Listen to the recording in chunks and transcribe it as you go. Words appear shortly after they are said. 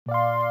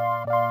Welcome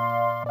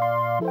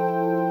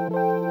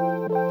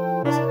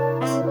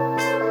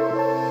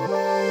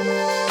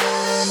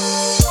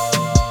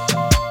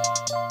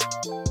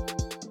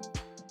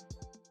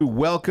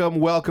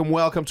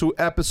to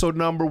episode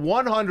number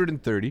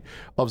 130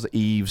 of the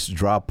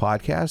Eavesdrop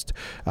podcast.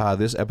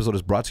 This episode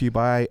is brought to you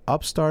by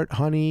Upstart,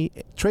 Honey,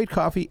 Trade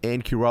Coffee,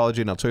 and Curology,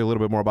 and I'll tell you a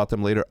little bit more about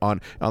them later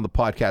on the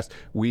podcast.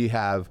 We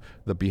have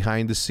the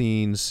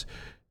behind-the-scenes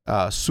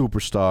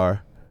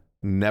superstar.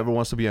 Never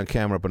wants to be on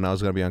camera, but now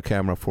is going to be on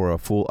camera for a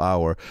full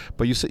hour.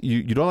 But you say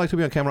you don't like to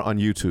be on camera on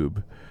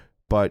YouTube,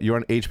 but you're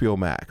on HBO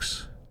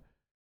Max.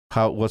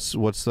 What's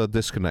the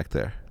disconnect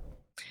there?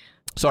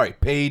 Sorry,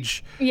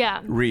 Paige. Yeah.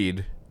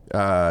 Reed,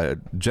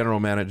 general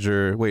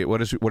manager. Wait,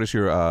 what is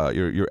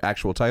your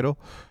actual title?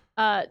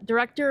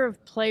 Director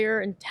of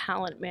Player and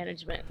Talent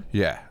Management.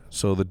 Yeah.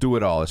 So the do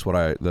it all is what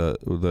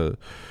the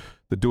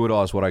do it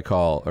all is what I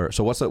call. Or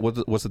so what's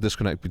the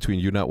disconnect between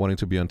you not wanting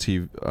to be on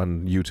TV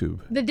on YouTube?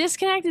 The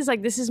disconnect is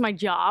like this is my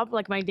job,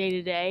 like my day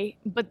to day.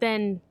 But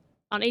then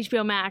on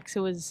HBO Max,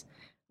 it was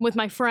with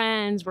my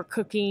friends. We're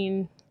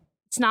cooking.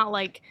 It's not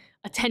like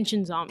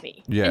attention's on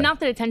me. Yeah. And not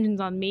that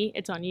attention's on me,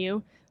 it's on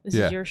you. This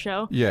is your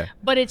show. Yeah.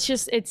 But it's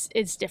just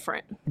it's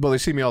different. Well, they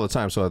see me all the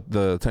time, so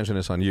the attention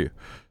is on you.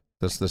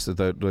 That's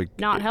like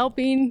not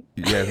helping.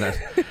 Yeah.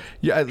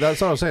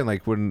 That's what I was saying.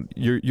 Like when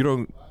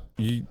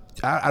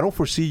I don't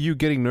foresee you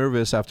getting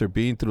nervous after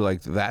being through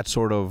like that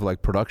sort of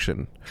like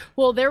production.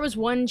 Well, there was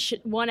one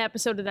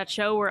episode of that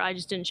show where I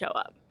just didn't show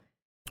up.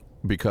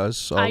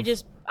 Because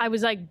I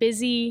was like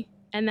busy,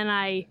 and then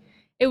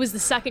it was the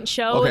second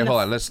show. Okay,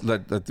 hold on.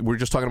 We're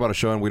just talking about a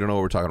show and we don't know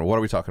what we're talking about. What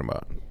are we talking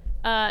about?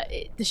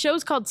 The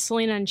show's called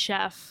Selena and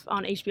Chef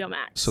on HBO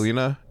Max.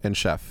 Selena and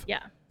Chef. Yeah.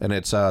 And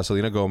it's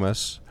Selena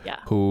Gomez,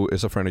 who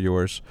is a friend of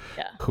yours,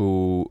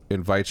 who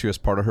invites you as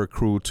part of her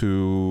crew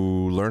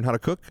to learn how to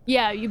cook?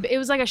 Yeah, it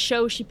was like a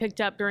show she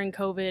picked up during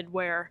COVID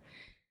where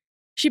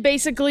she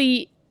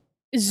basically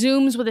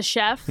Zooms with a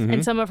chef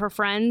and some of her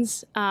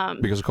friends.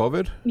 Because of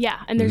COVID?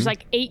 Yeah, and there's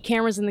like 8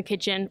 cameras in the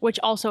kitchen, which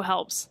also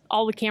helps.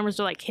 All the cameras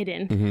are like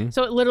hidden.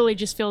 So it literally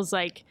just feels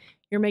like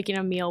you're making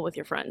a meal with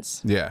your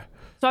friends. Yeah.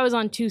 So I was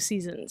on 2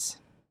 seasons.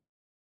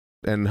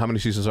 And how many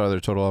seasons are there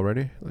total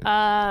already?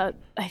 I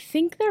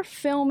think they're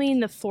filming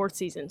the 4th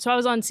season. So I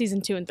was on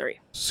season 2 and 3.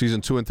 Season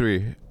 2 and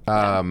 3.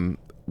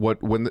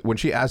 When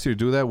she asked you to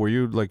do that, were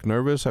you like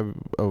nervous of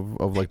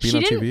like being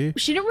on TV?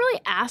 She didn't really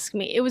ask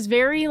me. It was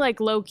very like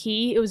low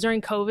key. It was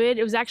during COVID.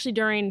 It was actually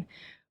during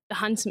the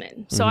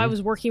Huntsman. So I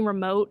was working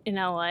remote in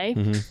LA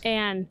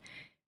and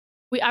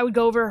I would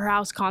go over to her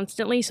house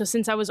constantly. So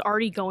since I was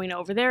already going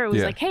over there, it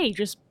was like, hey,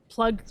 just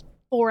plug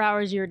 4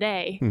 hours of your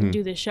day and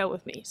do this show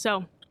with me.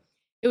 So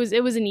it was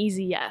an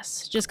easy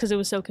yes, just because it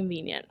was so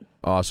convenient.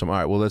 Awesome. All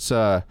right. Well, let's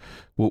we'll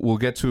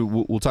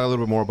talk a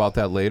little bit more about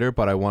that later.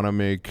 But I want to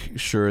make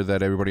sure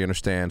that everybody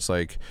understands,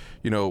 like,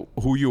 you know,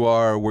 who you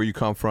are, where you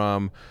come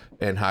from,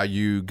 and how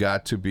you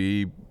got to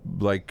be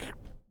like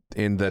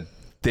in the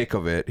thick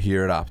of it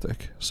here at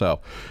OpTic.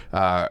 So,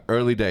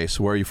 early days.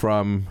 Where are you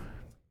from?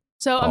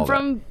 So I'm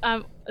from.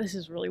 This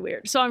is really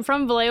weird. So I'm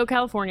from Vallejo,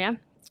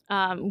 California.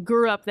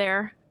 Grew up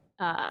there.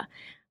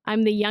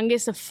 I'm the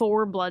youngest of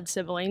 4 blood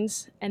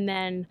siblings, and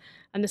then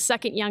I'm the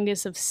second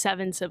youngest of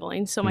 7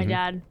 siblings. So my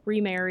dad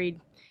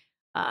remarried.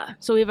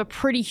 So we have a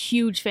pretty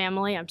huge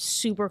family. I'm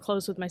super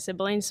close with my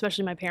siblings,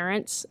 especially my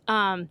parents.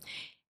 And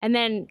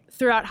then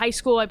throughout high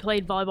school, I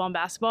played volleyball and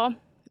basketball.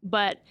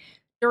 But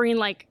during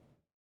like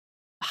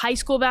high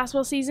school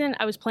basketball season,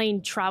 I was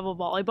playing travel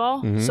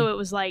volleyball. So it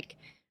was like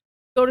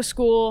go to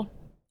school,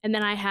 and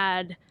then I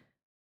had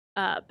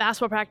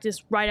basketball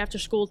practice right after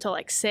school till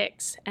like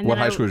 6. And what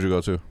high school did you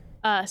go to?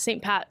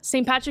 St.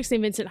 Patrick's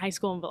St. Vincent High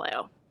School in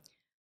Vallejo.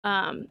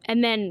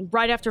 And then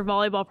right after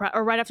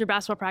right after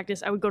basketball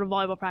practice, I would go to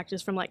volleyball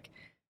practice from like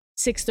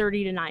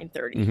 6:30 to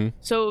 9:30.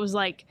 So it was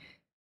like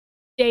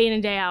day in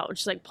and day out,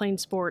 just like playing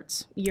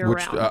sports year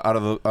round. Out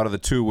of the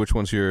 2, which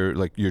one's your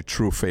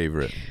true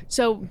favorite?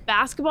 So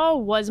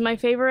basketball was my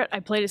favorite.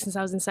 I played it since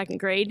I was in 2nd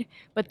grade,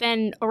 but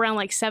then around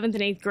like 7th and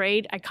 8th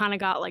grade, I kind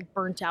of got like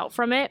burnt out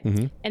from it.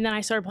 And then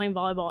I started playing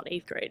volleyball in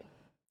 8th grade.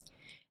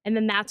 And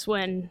then that's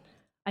when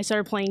I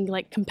started playing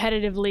like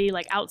competitively,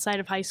 like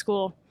outside of high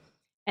school.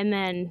 And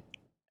then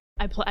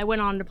I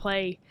went on to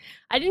play.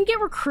 I didn't get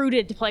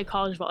recruited to play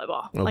college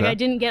volleyball. Okay. Like I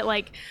didn't get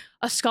like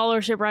a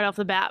scholarship right off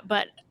the bat,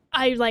 but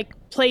I like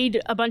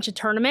played a bunch of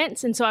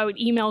tournaments. And so I would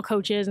email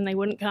coaches and they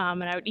wouldn't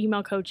come, and I would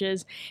email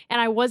coaches, and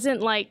I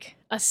wasn't like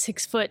a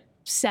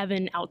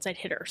 6'7" outside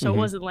hitter. So it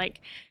wasn't like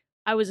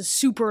I was a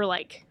super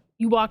like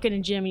you walk in a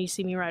gym and you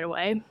see me right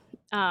away.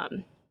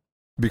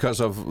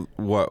 Because of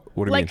what do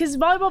you mean? Like, because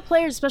volleyball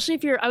players, especially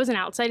if I was an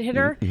outside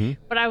hitter,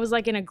 but I was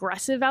like an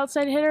aggressive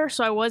outside hitter.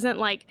 So I wasn't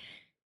like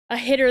a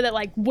hitter that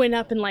like went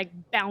up and like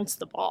bounced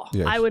the ball.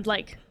 Yes. I would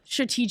like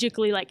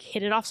strategically like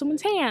hit it off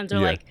someone's hands, or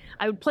like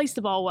I would place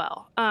the ball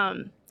well.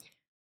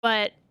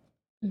 But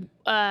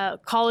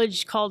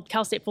college called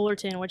Cal State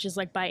Fullerton, which is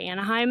like by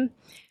Anaheim,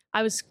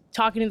 I was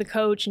talking to the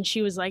coach and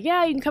she was like,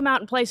 yeah, you can come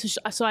out and play.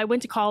 So I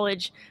went to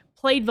college,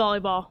 played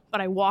volleyball, but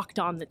I walked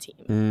on the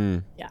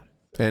team. Yeah.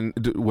 And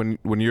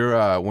when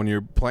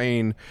you're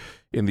playing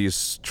in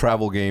these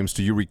travel games,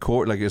 do you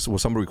record? Like,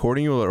 was somebody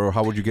recording you, or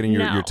how would you getting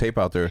your tape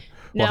out there?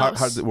 No. Well,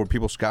 how were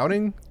people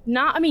scouting?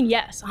 I mean,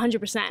 yes,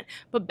 100%.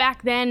 But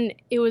back then,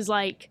 it was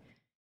like,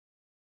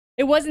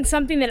 it wasn't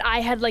something that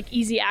I had like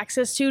easy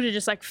access to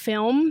just like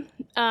film.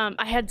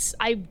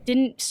 I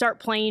didn't start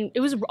playing. It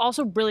was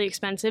also really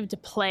expensive to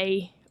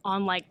play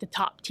on like the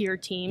top tier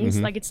teams.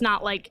 Like, it's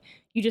not like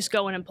you just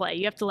go in and play.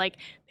 You have to like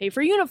pay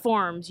for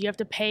uniforms. You have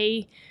to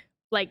pay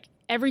like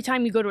every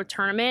time you go to a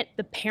tournament,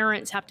 the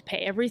parents have to pay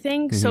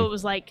everything. So it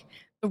was like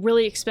the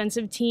really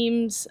expensive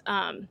teams,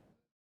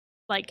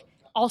 like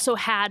also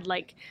had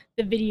like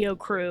the video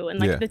crew and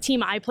like the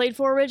team I played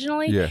for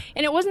originally.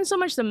 And it wasn't so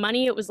much the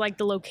money, it was like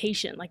the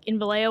location. Like in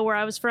Vallejo, where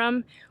I was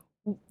from,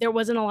 there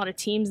wasn't a lot of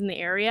teams in the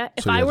area.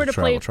 If I were to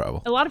play,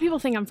 a lot of people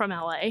think I'm from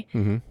LA,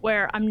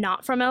 where I'm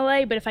not from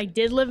LA. But if I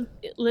did live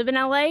in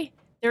LA,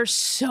 there's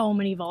so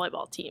many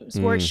volleyball teams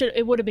where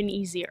it would have been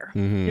easier.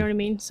 You know what I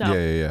mean?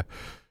 So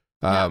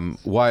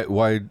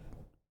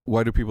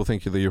why do people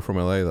think that you're from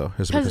LA though?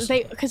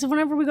 Because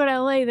whenever we go to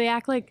LA, they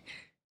act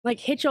like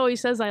Hitch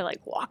always says I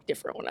like walk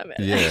different when I'm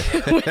in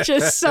LA, which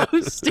is so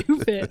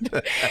stupid.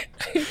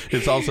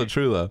 It's also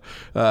true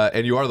though,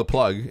 and you are the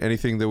plug.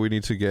 Anything that we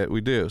need to get,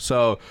 we do.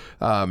 So,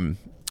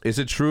 is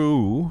it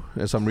true,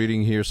 as I'm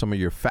reading here some of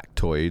your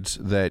factoids,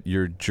 that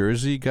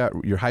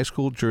your high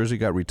school jersey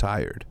got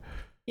retired?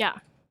 Yeah.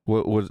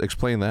 What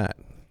explain that?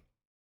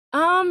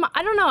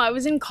 I don't know. I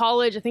was in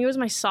college. I think it was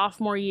my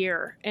sophomore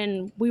year,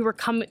 and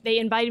they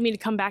invited me to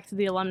come back to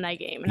the alumni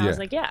game, and I was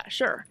like, yeah,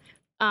 sure.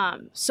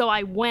 So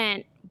I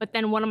went, but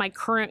then one of my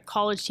current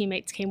college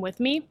teammates came with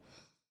me.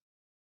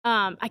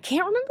 I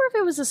can't remember if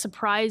it was a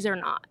surprise or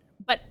not,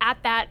 but at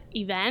that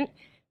event,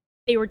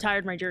 they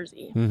retired my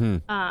jersey.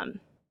 It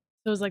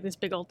was like this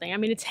big old thing. I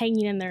mean, it's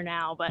hanging in there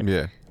now, but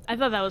I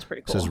thought that was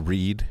pretty cool. It says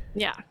Reed.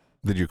 Yeah.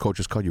 Did your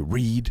coaches call you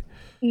Reed?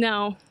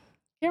 No.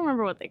 I can't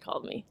remember what they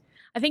called me.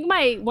 I think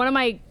one of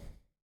my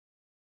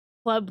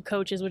club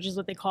coaches, which is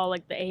what they call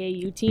like the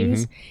AAU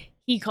teams,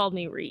 he called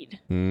me Reed.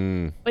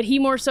 But he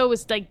more so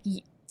was like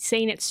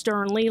saying it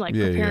sternly, like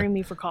preparing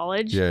me for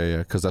college. Yeah,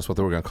 because that's what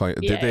they were going to call you.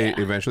 Did they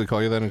eventually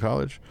call you that in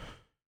college?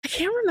 I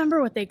can't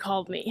remember what they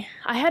called me.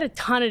 I had a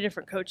ton of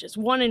different coaches.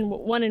 One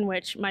in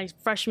which my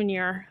freshman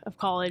year of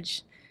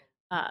college,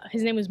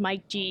 his name was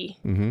Mike G.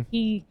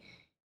 He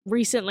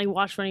recently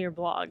watched one of your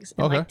blogs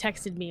and like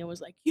texted me and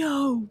was like,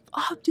 "Yo,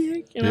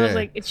 OpTic," and I was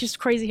like, "It's just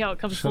crazy how it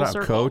comes full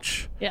circle."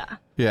 Coach.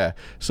 Yeah.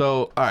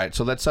 So all right.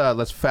 So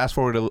let's fast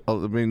forward. I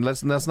mean,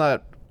 let's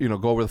not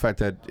go over the fact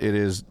that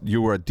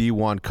you were a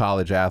D1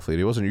 college athlete.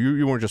 It wasn't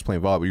you weren't just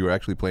playing volleyball. You were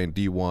actually playing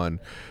D1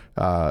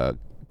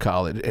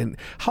 college. And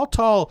how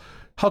tall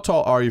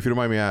are you, if you don't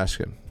mind me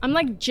asking? I'm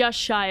like just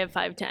shy of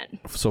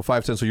 5'10". So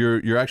 5'10". So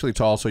you're actually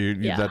tall. So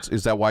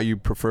is that why you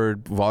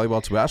preferred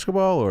volleyball to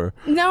basketball, or?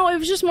 No, it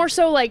was just more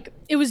so like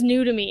it was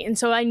new to me, and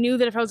so I knew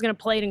that if I was going to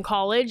play it in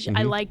college,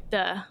 I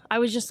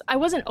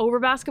wasn't over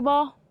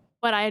basketball,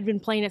 but I had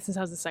been playing it since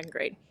I was in second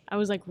grade. I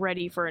was like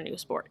ready for a new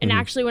sport. And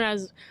actually, when I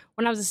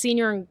was a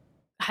senior in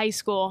high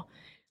school,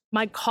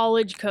 my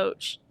college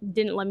coach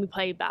didn't let me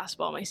play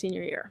basketball my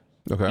senior year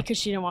because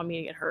she didn't want me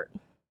to get hurt.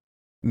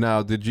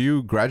 Now, did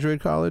you graduate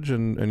college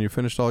and you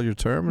finished all your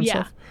term and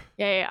stuff?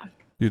 Yeah.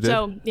 You did?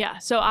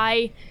 So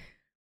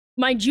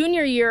my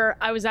junior year,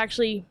 I was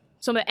actually,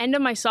 so at the end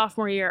of my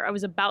sophomore year, I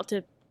was about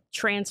to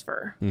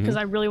transfer because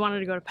I really wanted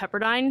to go to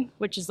Pepperdine,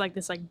 which is like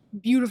this like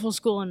beautiful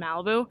school in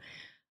Malibu.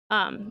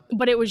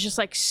 But it was just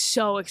like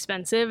so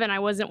expensive, and I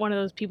wasn't one of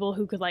those people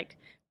who could like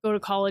go to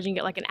college and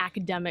get like an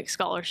academic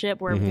scholarship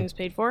where everything was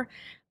paid for.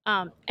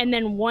 And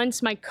then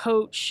once my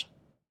coach...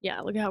 Yeah,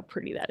 look at how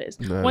pretty that is.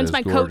 Once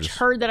my coach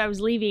heard that I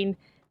was leaving,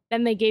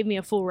 then they gave me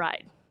a full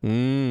ride.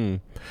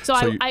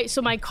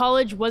 So my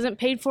college wasn't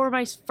paid for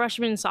my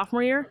freshman and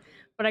sophomore year,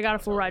 but I got a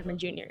full ride my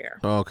junior year.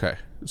 Okay.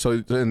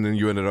 So and then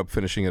you ended up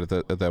finishing it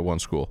at that one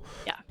school.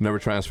 Yeah. Never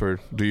transferred.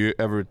 Do you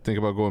ever think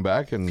about going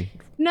back? And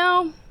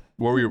no.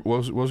 What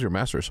was your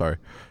master's? Sorry.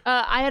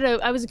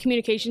 I was a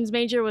communications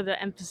major with an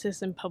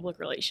emphasis in public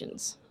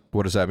relations.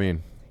 What does that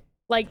mean?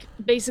 Like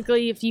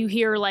basically, if you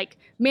hear like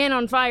 "Man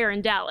on Fire"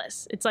 in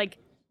Dallas, it's like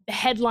the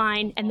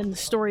headline and then the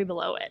story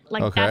below it.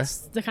 Like that's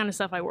the kind of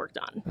stuff I worked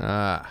on.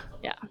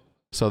 Yeah.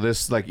 So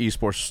this like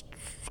esports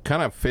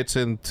kind of fits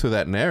into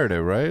that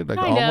narrative, right? Like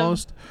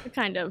almost.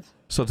 Kind of.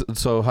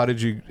 So how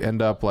did you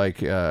end up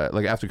like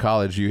after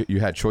college? You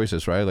had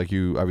choices, right? Like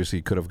you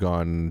obviously could have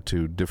gone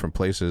to different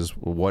places.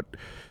 What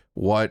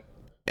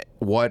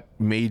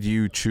made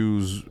you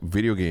choose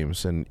video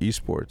games and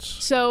esports?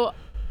 So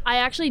I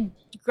actually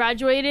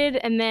graduated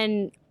and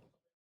then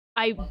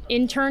I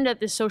interned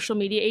at this social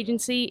media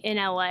agency in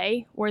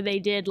LA where they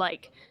did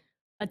like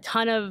a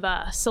ton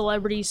of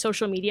celebrity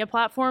social media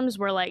platforms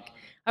where like,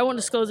 I won't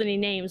disclose any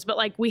names, but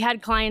like we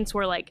had clients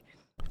where like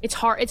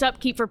it's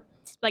upkeep for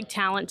like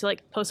talent to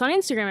like post on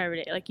Instagram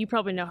every day. Like you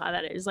probably know how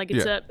that is. Like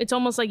it's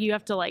almost like you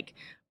have to like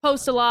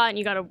post a lot and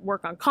you got to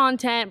work on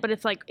content. But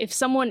if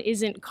someone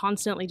isn't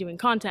constantly doing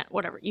content,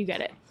 whatever, you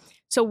get it.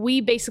 So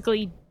we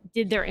basically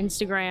did their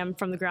Instagram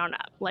from the ground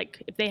up.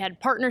 Like if they had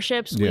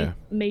partnerships, we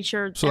made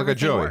sure. So like a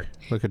Joey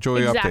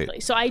exactly.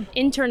 update. So I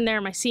interned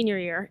there my senior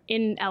year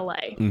in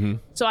LA.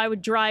 So I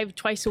would drive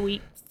twice a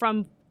week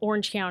from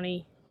Orange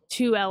County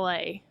to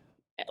LA,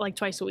 like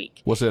twice a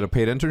week. Was it a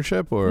paid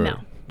internship or no?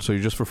 So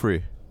you're just for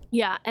free?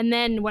 Yeah, and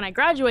then when I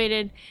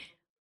graduated,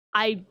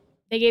 they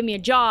gave me a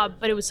job,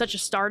 but it was such a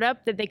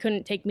startup that they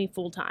couldn't take me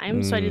full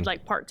time. So I did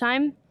like part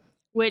time,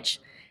 which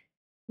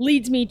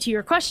leads me to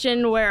your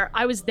question where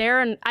I was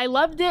there and I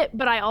loved it,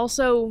 but I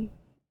also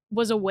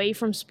was away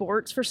from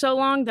sports for so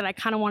long that I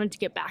kind of wanted to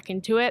get back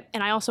into it.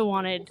 And I also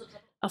wanted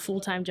a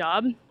full-time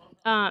job.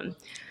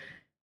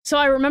 So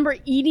I remember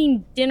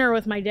eating dinner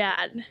with my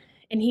dad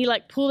and he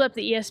like pulled up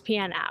the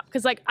ESPN app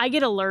because like I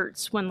get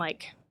alerts when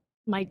like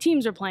my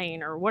teams are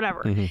playing or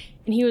whatever. And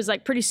he was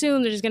like, pretty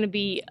soon there's going to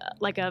be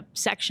like a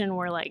section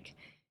where like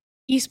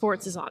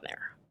esports is on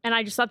there. And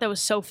I just thought that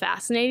was so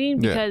fascinating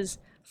because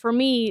for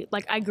me,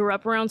 like I grew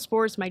up around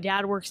sports. My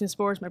dad works in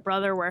sports, my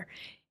brother, where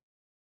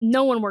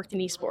no one worked in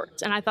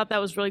esports. And I thought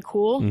that was really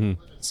cool.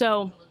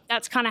 So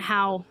that's kind of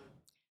how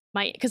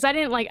because I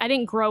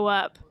didn't grow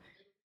up,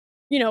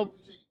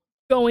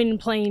 going and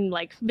playing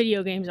like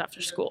video games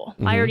after school.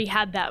 I already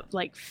had that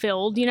like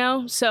filled,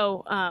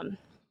 So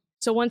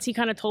once he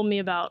kind of told me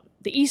about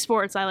the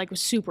esports, I like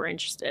was super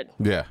interested.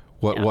 Yeah.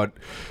 What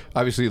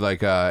obviously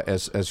like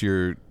as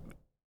you're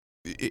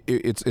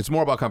it's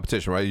more about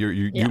competition, right?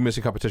 You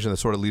missing competition that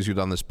sort of leads you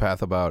down this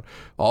path about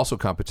also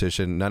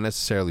competition, not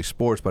necessarily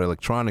sports, but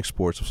electronic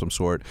sports of some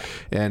sort.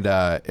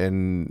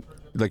 And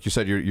like you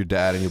said, your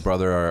dad and your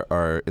brother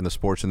are in the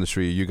sports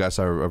industry. You guys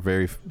are a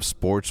very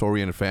sports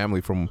oriented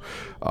family from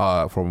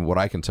what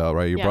I can tell,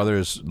 right? Your brother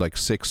is like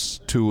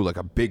 6'2", like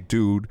a big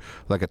dude,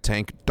 like a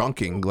tank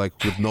dunking,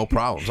 like with no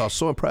problems. I was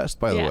so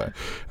impressed, by the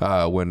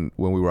way, when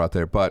we were out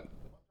there. But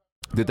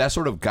did that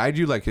sort of guide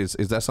you? Like, is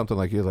that something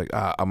like you're like,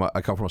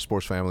 I come from a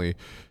sports family,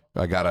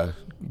 I gotta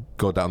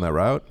go down that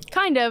route?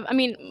 Kind of. I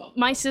mean,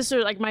 my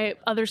sister, like my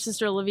other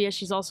sister Olivia,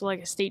 she's also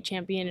like a state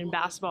champion in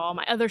basketball.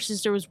 My other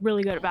sister was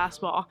really good at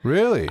basketball.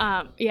 Really?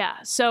 Yeah.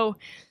 So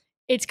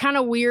it's kind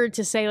of weird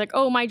to say like,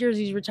 oh, my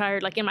jersey's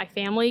retired, like in my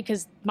family,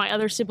 because my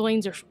other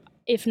siblings are,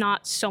 if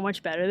not so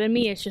much better than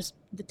me. It's just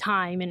the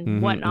time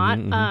and whatnot.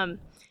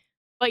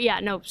 But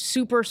yeah, no,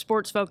 super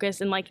sports focused,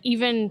 and like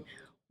even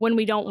when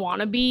we don't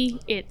want to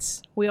be,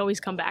 we always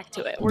come back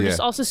to it. We're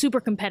just also super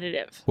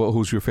competitive. Well,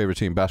 who's your favorite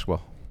team,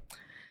 basketball?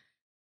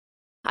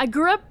 I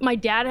grew up, my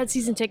dad had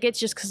season tickets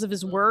just because of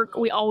his work.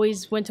 We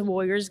always went to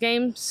Warriors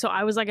games. So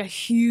I was like a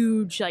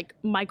huge like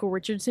Michael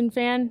Richardson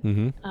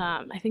fan.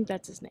 I think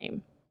that's his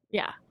name.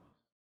 Yeah.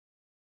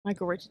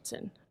 Michael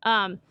Richardson.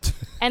 And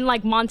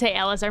like Monte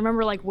Ellis. I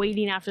remember like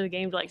waiting after the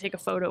game to like take a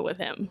photo with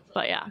him.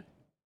 But yeah.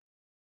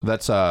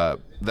 That's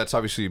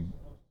obviously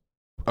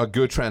a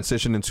good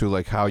transition into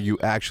like how you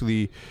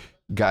actually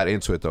got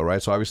into it though,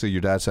 right? So obviously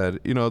your dad said,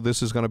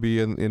 this is going to be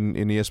in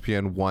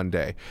ESPN one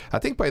day. I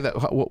think by that,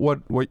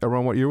 what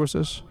around what year was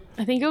this?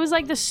 I think it was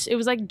like it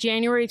was like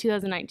January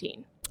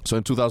 2019. So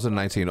in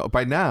 2019,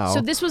 by now.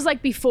 So this was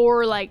like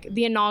before like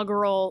the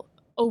inaugural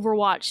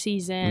Overwatch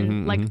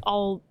season, like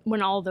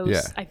when all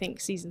those I think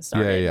seasons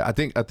started. I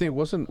think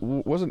wasn't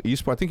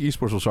esports. I think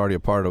esports was already a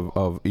part of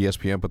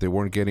ESPN, but they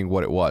weren't getting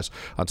what it was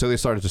until they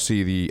started to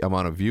see the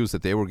amount of views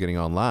that they were getting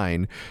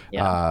online.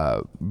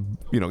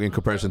 In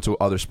comparison to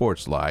other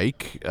sports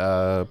like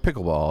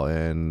pickleball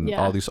and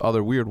all these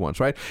other weird ones,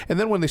 right? And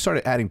then when they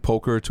started adding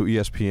poker to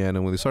ESPN,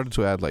 and when they started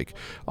to add like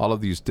all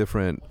of these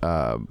different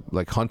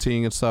like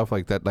hunting and stuff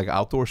like that, like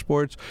outdoor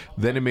sports,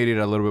 then it made it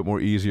a little bit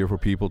more easier for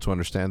people to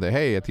understand that,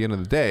 hey, at the end of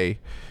the day,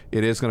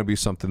 it is going to be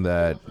something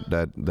that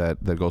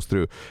goes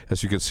through.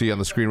 As you can see on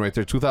the screen right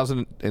there,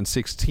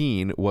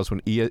 2016 was when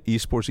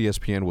Esports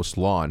ESPN was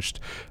launched.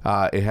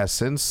 It has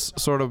since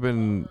sort of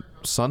been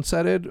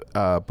sunsetted,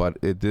 but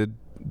it did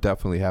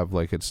definitely have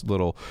like its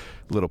little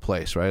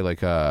place, right? Like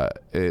there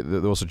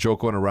was a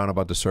joke going around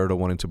about Deserto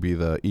wanting to be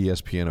the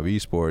ESPN of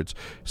esports.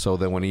 So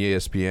then when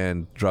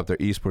ESPN dropped their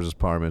esports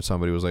department,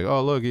 somebody was like,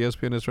 oh look,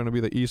 ESPN is trying to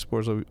be the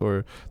esports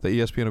or the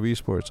ESPN of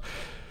esports.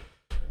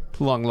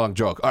 Long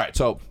joke. All right,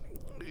 so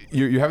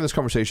you're having this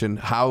conversation.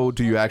 How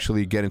do you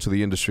actually get into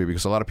the industry?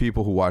 Because a lot of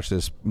people who watch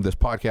this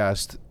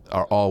podcast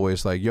are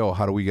always like, yo,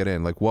 how do we get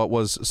in? Like, what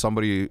was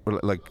somebody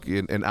like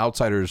an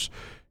outsider's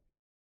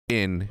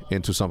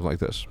into something like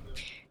this?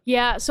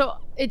 Yeah, so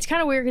it's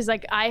kind of weird because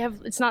like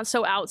it's not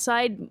so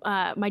outside.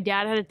 My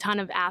dad had a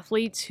ton of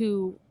athletes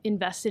who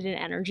invested in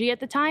energy at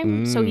the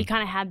time, so he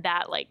kind of had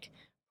that like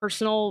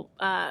personal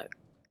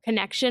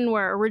connection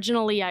where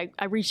originally I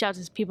reached out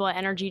to people at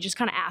Energy just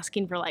kind of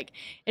asking for like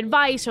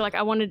advice or like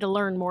I wanted to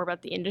learn more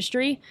about the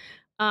industry.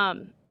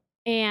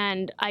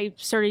 And I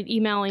started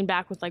emailing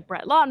back with like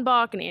Brett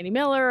Lautenbach and Andy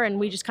Miller, and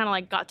we just kind of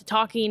like got to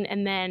talking.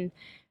 And then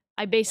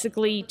I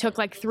basically took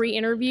like 3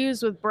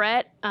 interviews with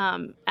Brett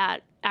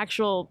at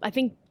I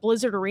think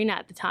Blizzard Arena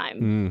at the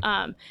time.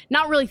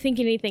 Not really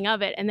thinking anything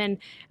of it. And then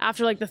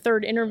after like the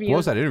 3rd interview. What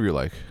was that interview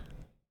like?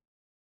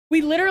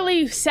 We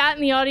literally sat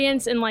in the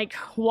audience and like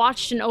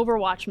watched an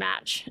Overwatch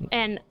match.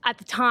 And at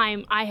the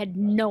time, I had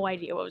no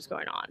idea what was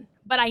going on.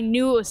 But I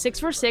knew it was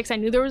 6v6. I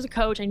knew there was a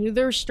coach. I knew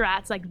there were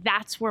strats. Like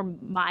that's where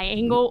my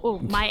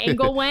angle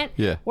went.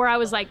 Yeah. Where I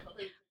was like,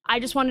 I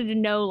just wanted to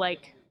know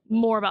like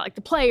more about like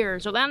the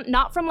players, or that,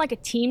 not from like a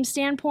team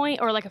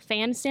standpoint or like a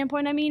fan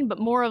standpoint, I mean, but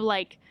more of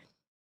like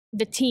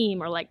the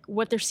team, or like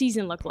what their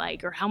season looked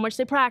like, or how much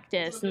they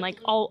practiced, and like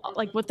all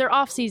like what their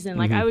off season.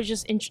 Like I was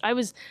just I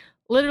was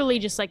literally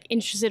just like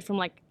interested from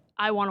like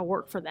I want to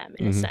work for them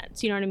in a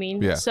sense, you know what I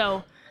mean? Yeah.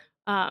 So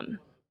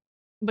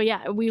but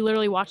yeah, we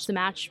literally watched the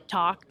match,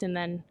 talked, and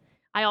then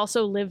I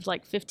also lived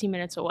like 15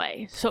 minutes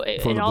away. So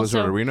From the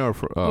Blizzard Arena,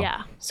 or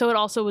yeah. So it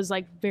also was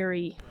like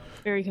very,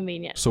 very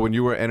convenient. So when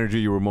you were at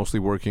Energy, you were mostly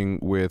working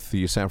with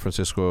the San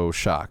Francisco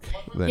Shock.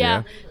 Then,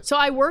 yeah. So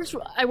I worked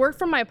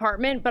from my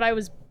apartment, but I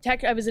was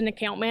an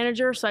account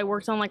manager, so I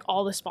worked on like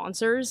all the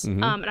sponsors.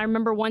 And I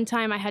remember one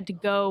time I had to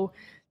go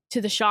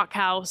to the Shock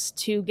House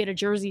to get a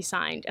jersey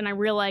signed, and I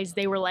realized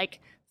they were like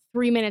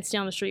 3 minutes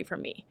down the street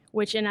from me,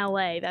 which in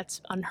LA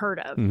that's unheard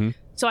of.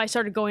 So I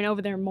started going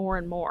over there more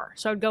and more.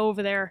 So I'd go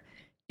over there,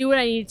 do what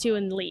I needed to,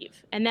 and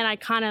leave. And then I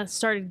kind of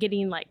started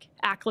getting like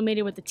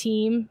acclimated with the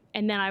team,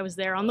 and then I was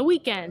there on the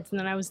weekends, and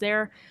then I was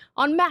there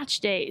on match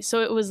days.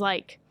 So it was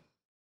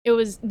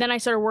then I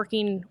started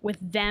working with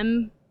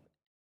them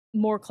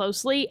more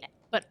closely,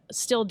 but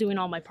still doing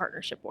all my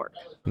partnership work.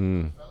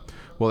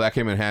 Well, that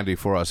came in handy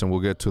for us, and we'll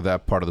get to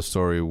that part of the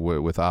story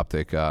with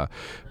OpTic.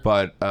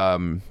 But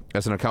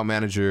as an account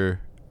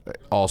manager,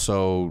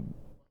 also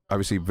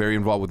obviously very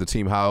involved with the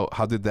team. How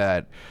did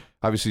that?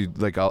 Obviously,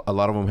 like a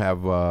lot of them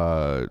have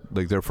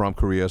like they're from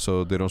Korea,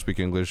 so they don't speak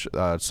English.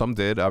 Some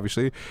did,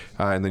 obviously,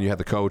 and then you had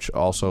the coach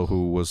also,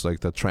 who was like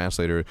the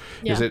translator.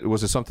 Yeah.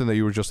 Was it something that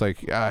you were just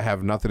like, I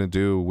have nothing to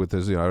do with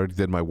this? You know, I already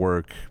did my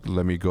work.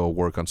 Let me go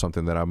work on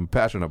something that I'm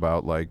passionate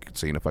about, like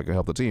seeing if I can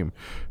help the team.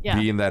 Yeah.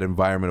 Be in that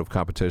environment of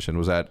competition.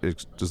 Is that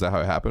how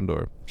it happened,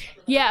 or?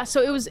 Yeah.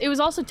 So it was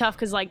also tough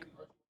because like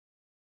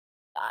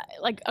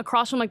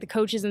across from like the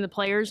coaches and the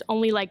players,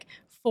 only like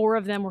 4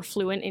 of them were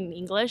fluent in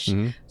English.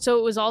 So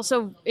it was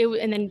also,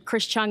 and then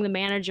Chris Chung, the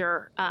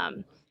manager,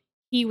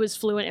 he was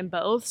fluent in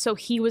both. So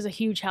he was a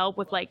huge help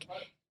with like,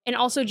 and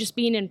also just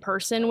being in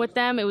person with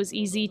them, it was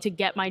easy to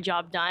get my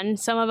job done.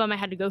 Some of them I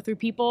had to go through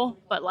people,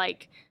 but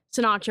like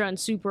Sinatra and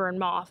Super and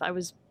Moth, I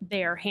was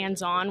there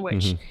hands on,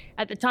 which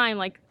at the time,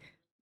 like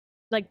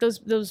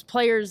those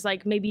players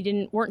like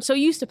maybe weren't so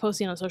used to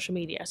posting on social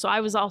media. So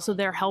I was also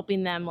there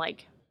helping them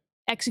like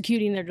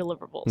executing their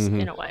deliverables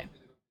in a way.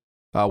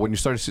 When you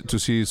started to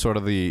see sort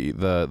of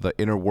the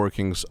inner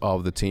workings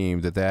of the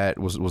team,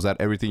 was that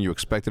everything you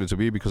expected it to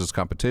be because it's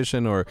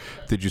competition, or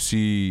did you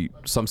see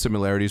some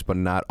similarities but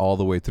not all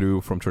the way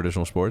through from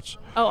traditional sports?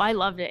 Oh, I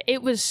loved it.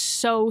 It was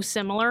so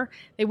similar.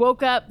 They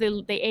woke up, they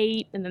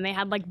ate, and then they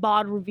had like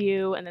bod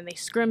review, and then they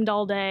scrimmed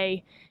all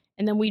day,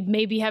 and then we'd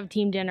maybe have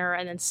team dinner,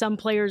 and then some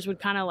players would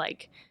kind of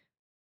like,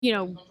 you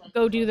know,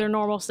 go do their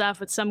normal stuff,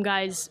 but some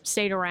guys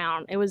stayed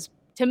around.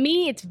 To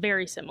me, it's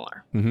very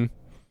similar.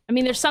 I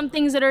mean, there's some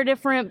things that are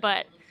different,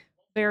 but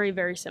very,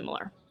 very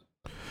similar.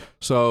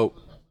 So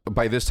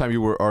by this time,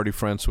 you were already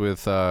friends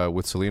with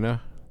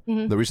Selena?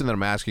 The reason that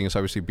I'm asking is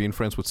obviously being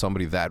friends with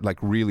somebody that like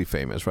really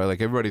famous, right?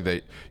 Like everybody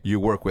that you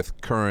work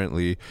with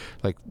currently,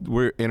 like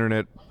we're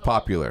internet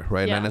popular,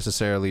 right? Yeah. Not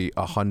necessarily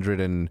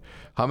 100 and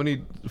how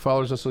many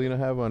followers does Selena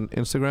have on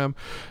Instagram?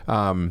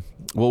 Well,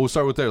 we'll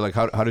start with there. Like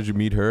how did you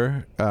meet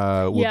her?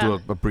 We'll do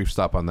a brief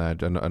stop on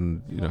that,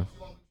 and you know.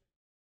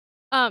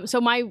 So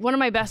one of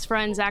my best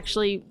friends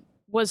actually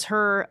was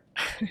her.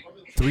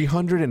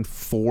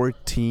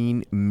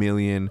 314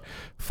 million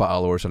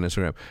followers on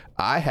Instagram.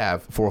 I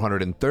have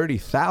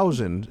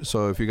 430,000.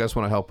 So if you guys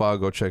want to help out,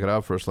 go check it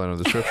out. First line of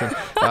the description.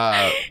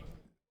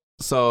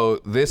 So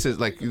this is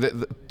like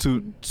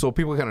so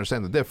people can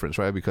understand the difference,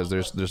 right? Because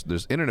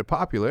there's internet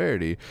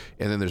popularity,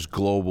 and then there's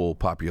global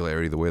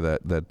popularity. The way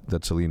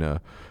that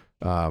Selena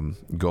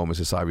Gomez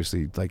is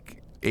obviously like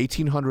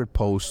 1,800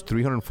 posts,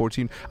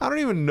 314. I don't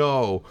even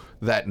know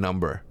that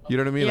number. You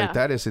know what I mean? Yeah. Like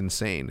that is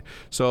insane.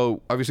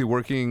 So obviously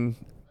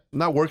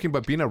not working,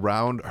 but being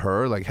around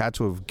her, like had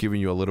to have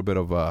given you a little bit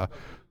of a.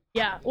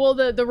 Yeah. Well,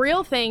 the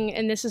real thing,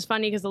 and this is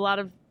funny because a lot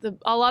of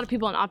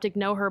people on OpTic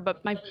know her,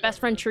 but my best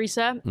friend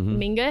Teresa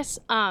Mingus,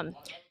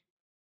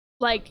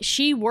 like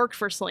she worked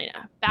for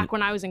Selena back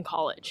when I was in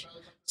college.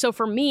 So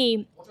for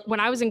me,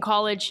 when I was in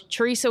college,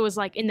 Teresa was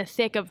like in the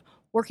thick of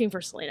working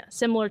for Selena,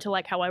 similar to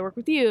like how I work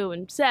with you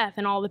and Seth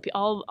and all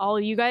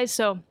of you guys.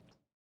 So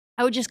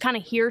I would just kind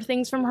of hear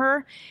things from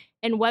her,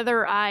 and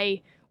whether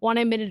I want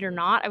to admit it or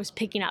not, I was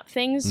picking up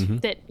things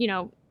that, you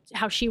know,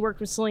 how she worked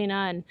with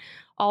Selena and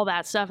all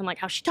that stuff, and like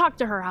how she talked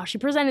to her, how she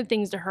presented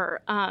things to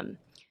her.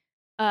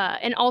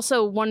 And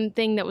also one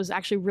thing that was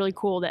actually really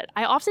cool that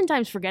I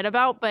oftentimes forget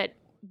about, but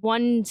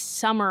one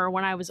summer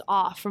when I was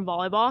off from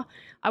volleyball,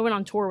 I went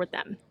on tour with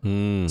them.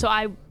 So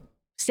I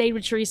stayed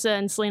with Teresa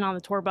and Selena on the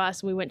tour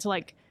bus, and we went to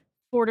like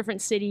 4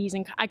 different cities,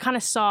 and I kind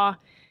of saw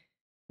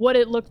what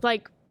it looked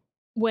like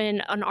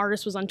when an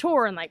artist was on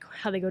tour and like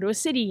how they go to a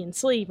city and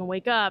sleep and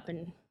wake up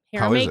and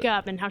hair How and is it?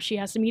 makeup and how she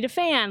has to meet a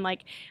fan.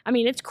 Like, I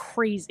mean, it's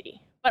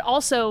crazy. But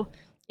also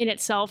in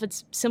itself,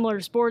 it's similar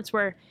to sports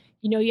where,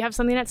 you know, you have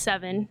something at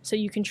 7, so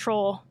you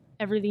control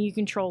everything you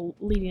control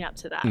leading up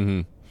to that.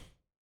 Mm-hmm.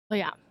 So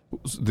yeah.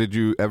 Did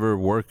you ever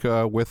work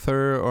with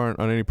her or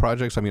on any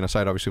projects? I mean,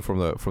 aside obviously from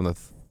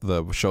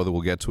the show that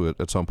we'll get to it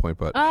at some point,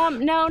 but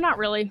no, not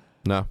really.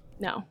 No.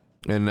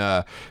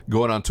 And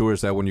going on tour,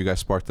 is that when you guys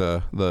sparked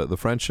the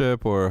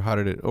friendship, or how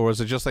did it, or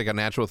was it just like a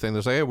natural thing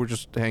to say, hey, we're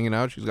just hanging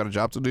out, she's got a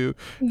job to do,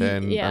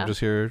 and I'm just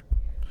here?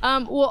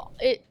 Well,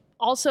 it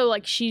also,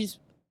 like,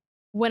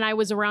 when I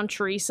was around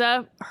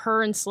Teresa,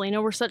 her and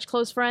Selena were such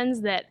close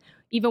friends that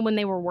even when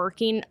they were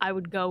working, I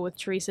would go with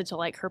Teresa to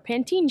like her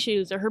Pantene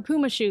shoots or her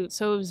Puma shoots.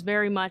 So it was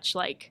very much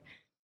like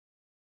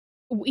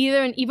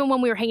even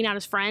when we were hanging out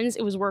as friends,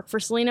 it was work for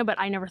Selena, but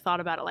I never thought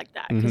about it like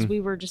that because we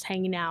were just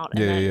hanging out.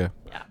 And yeah.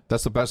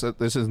 That's the best.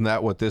 Isn't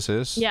that what this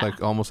is? Yeah.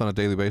 Like almost on a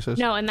daily basis?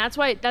 No, and that's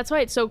why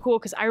it's so cool,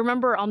 because I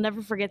remember, I'll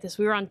never forget this.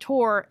 We were on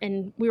tour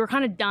and we were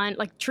kind of done.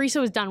 Like,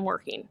 Teresa was done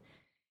working,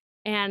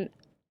 and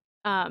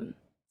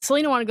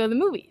Selena wanted to go to the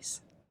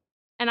movies.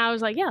 And I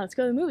was like, yeah, let's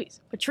go to the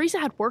movies. But Teresa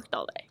had worked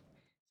all day.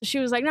 So she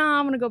was like, no,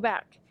 I'm going to go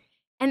back.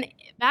 And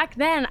back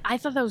then, I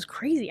thought that was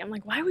crazy. I'm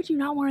like, why would you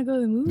not want to go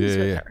to the movies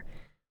with her?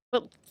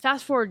 But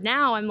fast forward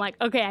now, I'm like,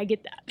 okay, I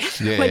get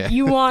that. Like,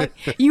 you want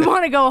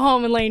to go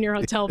home and lay in your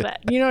hotel bed.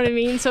 You know what I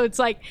mean? So it's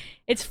like,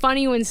 it's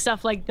funny when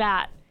stuff like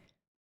that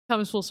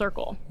comes full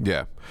circle.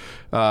 Yeah.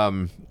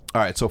 All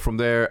right. So from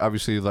there,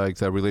 obviously, like,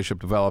 the relationship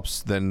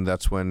develops. Then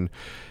that's when,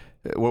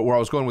 where I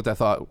was going with that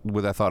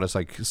thought is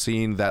like,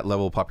 seeing that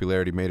level of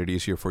popularity made it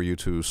easier for you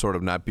to sort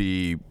of not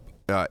be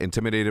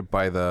intimidated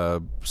by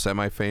the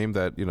semi-fame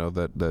that, you know,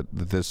 that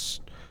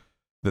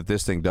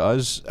this thing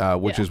does,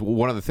 which is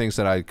one of the things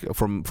that I,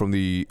 from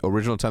the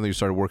original time that you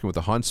started working with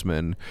the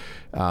Huntsman,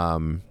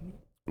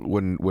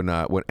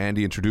 when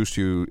Andy introduced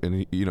you,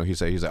 and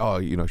he's like, oh,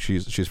 you know,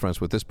 she's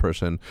friends with this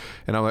person,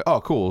 and I'm like, oh,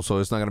 cool. So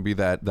it's not going to be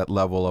that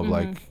level of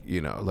like,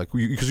 you know, like,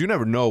 because you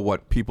never know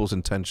what people's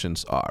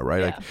intentions are, right?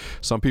 Yeah. Like,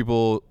 some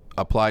people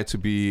apply to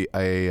be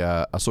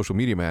a social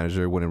media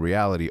manager when in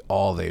reality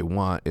all they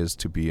want is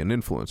to be an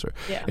influencer,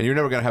 and you're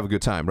never going to have a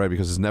good time, right?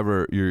 Because it's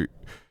never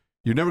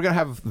you're never gonna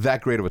have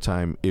that great of a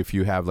time if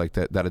you have like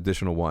that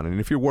additional one.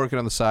 And if you're working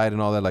on the side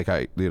and all that, like,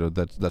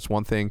 that's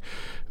one thing,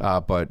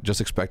 but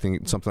just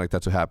expecting something like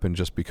that to happen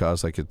just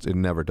because, like, it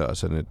never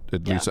does. And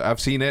it leads to,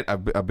 I've seen it.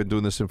 I've been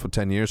doing this for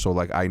 10 years, so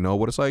like I know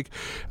what it's like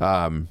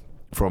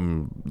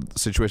from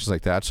situations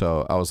like that.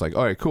 So I was like,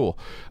 all right, cool.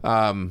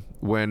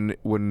 When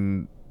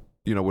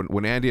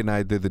Andy and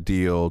I did the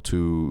deal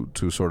to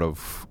sort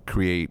of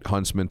create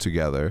Huntsman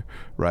together,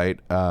 right?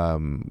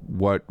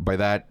 What by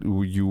that,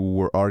 you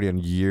were already on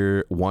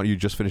year 1. You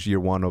just finished year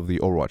 1 of the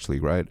Overwatch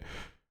League, right?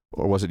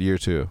 Or was it year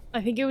 2?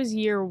 I think it was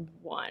year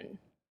 1.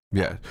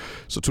 Yeah.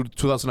 So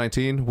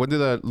 2019. When did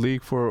the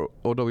league for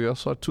OWS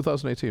start?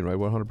 2018, right?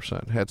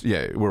 100%.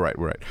 Yeah, we're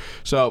right.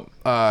 So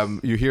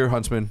you hear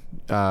Huntsman.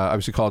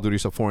 Obviously, Call of Duty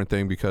is a foreign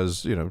thing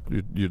because, you know,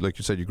 you like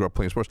you said, you grew up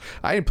playing sports.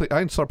 I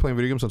didn't start playing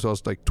video games until I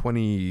was like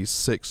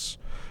 26,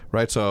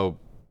 right? So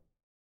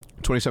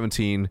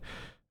 2017.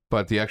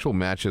 But the actual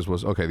matches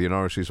was the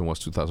inaugural season was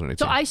 2018.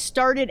 So I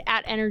started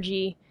at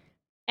Energy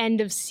end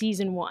of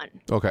season 1.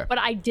 Okay. But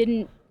I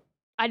didn't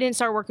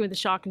start working with the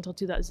Shock until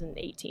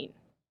 2018.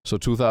 So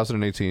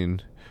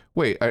 2018.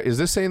 Wait, is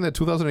this saying that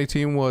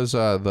 2018 was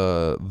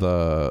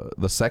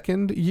the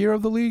second year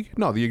of the league?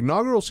 No, the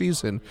inaugural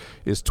season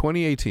is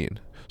 2018.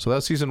 So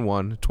that's season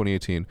 1,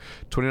 2018.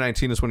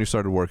 2019 is when you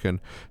started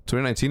working.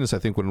 2019 is, I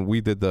think, when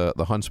we did the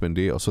Huntsman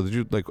deal. So did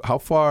you, like, how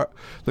far?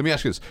 Let me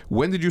ask you this: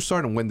 when did you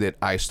start, and when did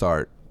I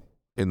start?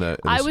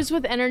 I was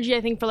with Energy,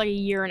 I think, for like a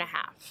year and a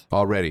half.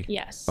 Already?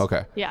 Yes.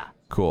 Okay. Yeah.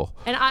 Cool.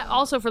 And I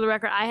also, for the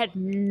record, I had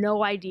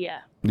no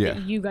idea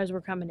that you guys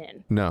were coming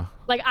in. No.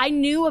 Like, I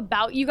knew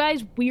about you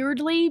guys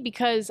weirdly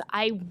because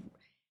I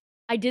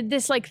did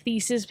this like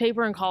thesis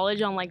paper in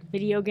college on like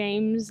video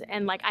games,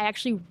 and like I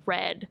actually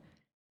read,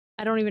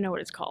 I don't even know what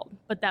it's called,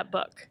 but that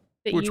book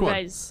that Which you one?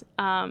 guys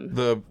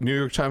the New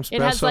York Times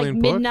it has like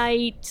best-selling book?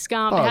 Midnight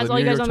Scum. Oh, It has the all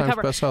you New guys York on the Times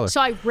cover. bestseller.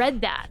 So I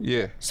read that.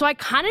 Yeah. So I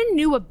kind of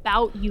knew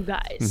about you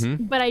guys,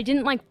 but I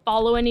didn't like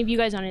follow any of you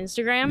guys on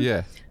Instagram.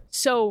 Yeah.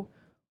 So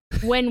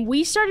when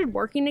we started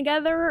working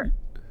together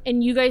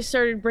and you guys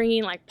started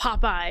bringing like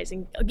Popeyes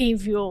and Game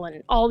Fuel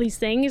and all these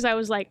things, I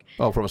was like,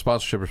 oh, from a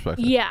sponsorship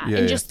perspective.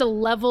 Yeah. Just the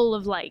level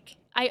of like,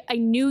 I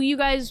knew you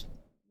guys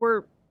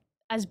were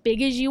as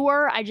big as you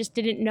were. I just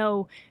didn't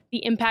know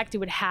the impact it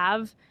would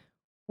have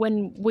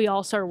when we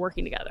all started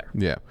working together.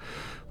 Yeah.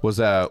 Was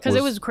that... Because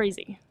it was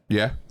crazy.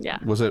 Yeah? Yeah.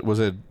 Was it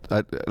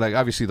like,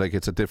 obviously, like,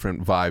 it's a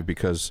different vibe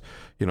because,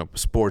 you know,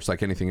 sports,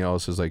 like anything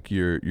else, is like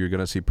you're going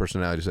to see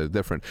personalities that are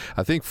different.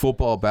 I think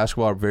football,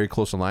 basketball are very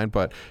close in line,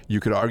 but you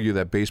could argue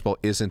that baseball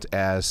isn't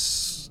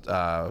as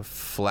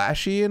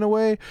flashy in a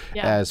way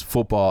as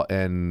football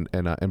and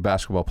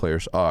basketball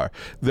players are.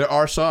 There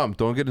are some,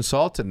 don't get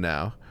insulted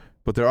now,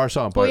 But there are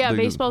some. Well, yeah,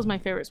 baseball is my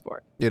favorite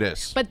sport. It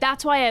is. But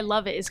that's why I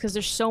love it, is because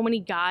there's so many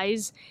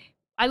guys.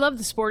 I love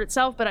the sport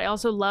itself, but I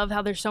also love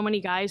how there's so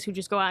many guys who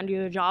just go out and do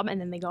their job and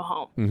then they go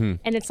home. Mm-hmm.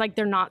 And it's like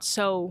they're not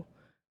so...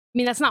 I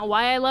mean, that's not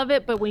why I love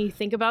it, but when you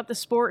think about the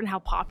sport and how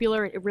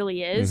popular it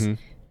really is,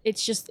 Mm-hmm.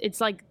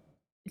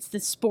 it's the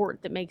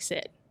sport that makes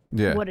it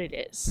what it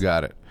is.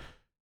 Got it.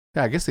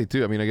 Yeah, I guess they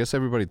do. I mean, I guess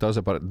everybody does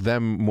it, but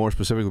them more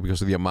specifically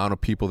because of the amount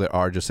of people that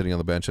are just sitting on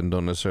the bench and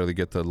don't necessarily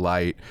get the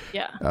light.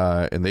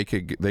 Yeah. And they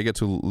get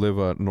to live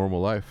a normal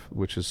life,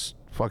 which is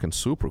fucking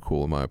super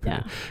cool in my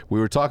opinion. Yeah. We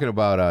were talking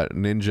about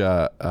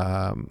Ninja.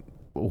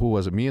 Who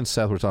was it? Me and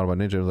Seth were talking about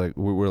Ninja. Like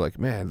we were like,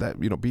 man, that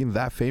being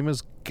that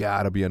famous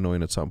gotta be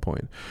annoying at some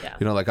point.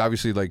 Yeah. Like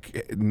obviously,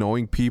 like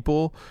knowing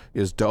people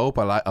is dope.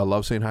 I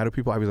love saying hi to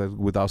people. I was like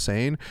without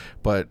saying,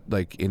 but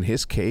like in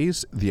his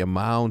case, the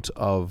amount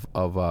of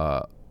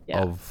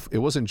it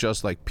wasn't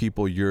just like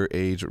people your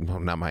age, or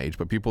not my age,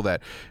 but people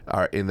that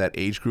are in that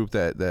age group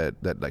that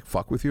like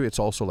fuck with you. It's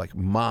also like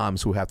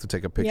moms who have to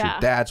take a picture,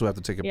 dads who have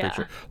to take a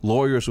picture,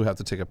 lawyers who have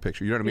to take a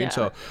picture. You know what I mean?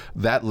 So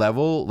that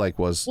level like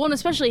was and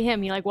especially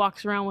him. He like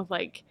walks around with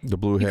like the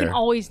blue hair. You can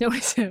always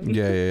notice him.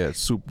 Yeah.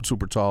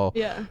 Super tall.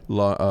 Yeah.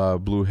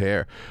 Blue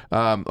hair.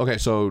 Okay,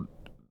 so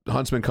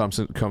Huntsman comes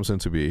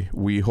into be.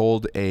 We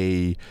hold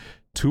a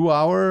 2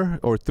 hour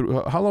or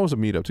how long was a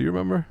meetup? Do you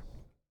remember?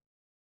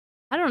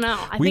 I don't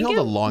know. We held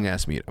a long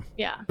ass meetup.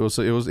 Yeah.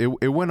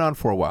 It went on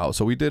for a while.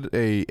 So we did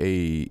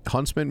a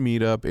Huntsman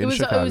meetup in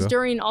Chicago. It was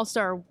during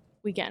All-Star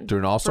weekend.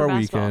 During All-Star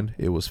weekend,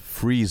 it was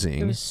freezing.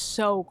 It was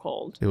so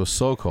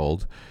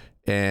cold.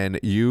 And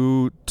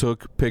you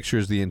took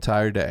pictures the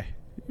entire day.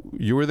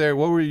 You were there.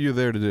 What were you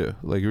there to do?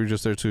 Like you were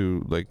just there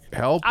to like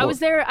help? I was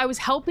there. I was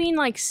helping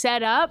like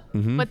set up,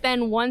 but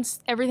then once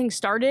everything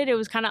started, it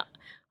was kind of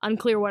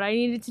unclear what I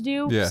needed to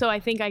do. Yeah. So I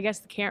think the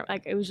camera,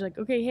 like it was like,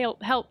 okay,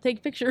 help,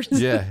 take pictures.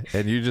 Yeah,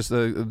 and you just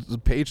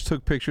Paige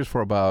took pictures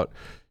for about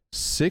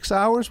 6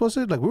 hours. Was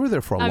it? Like we were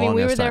there for a long time. I mean,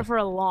 we were there for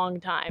a long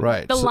time.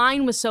 Right. The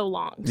line was so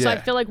long, so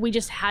I feel like we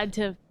just had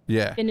to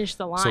finish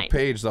the line. So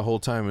Paige the whole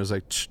time is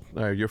like,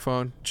 all right, your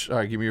phone. All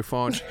right, give me your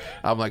phone.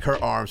 I'm like,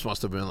 her arms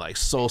must have been like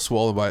so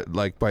swollen by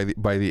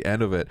the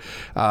end of it.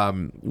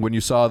 When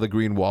you saw the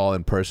green wall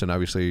in person,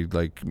 obviously,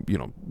 like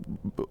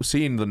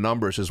seeing the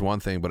numbers is one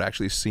thing, but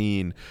actually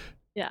seeing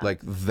like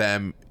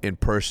them in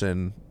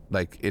person,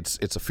 like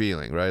it's a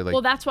feeling, right? Like,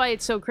 well, that's why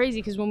it's so crazy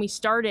because when we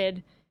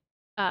started,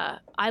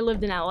 I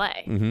lived in LA,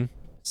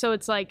 so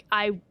it's like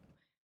I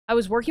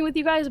was working with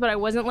you guys, but I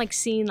wasn't like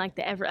seeing like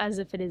as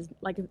if it is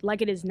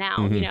like it is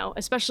now,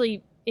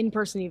 especially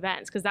in-person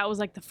events, because that was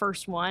like the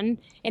first one,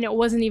 and it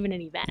wasn't even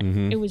an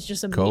event. It was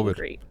just a meet and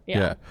greet.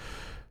 Yeah.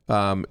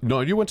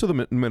 No, you went to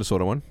the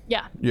Minnesota one.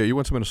 Yeah. Yeah, you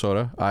went to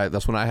Minnesota.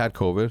 That's when I had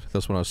COVID.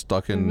 That's when I was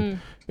stuck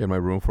in my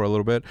room for a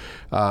little bit.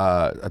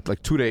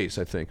 Like 2 days,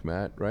 I think,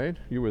 Matt, right?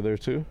 You were there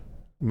too?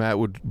 Matt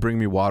would bring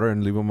me water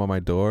and leave them on my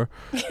door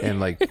and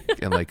like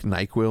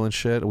NyQuil and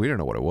shit. We didn't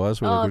know what it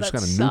was. We're just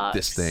gonna nuke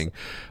this thing.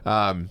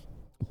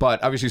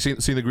 But obviously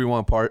seeing the green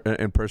one part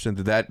in person,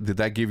 did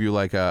that give you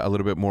like a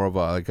little bit more of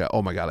a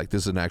oh my god, like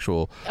this is an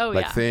actual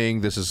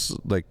thing. This is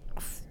like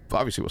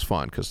obviously it was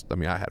fun because I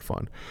mean I had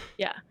fun.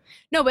 Yeah.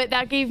 No, but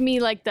that gave me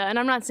like and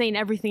I'm not saying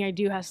everything I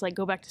do has to like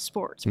go back to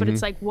sports, but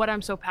it's like what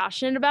I'm so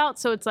passionate about.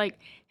 So it's like,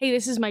 hey,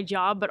 this is my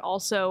job, but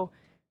also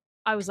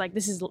I was like,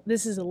 this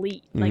is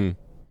elite. Like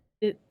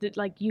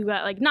like you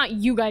got like not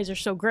you guys are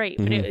so great,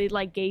 but it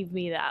like gave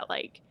me that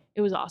like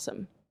it was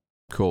awesome.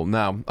 Cool.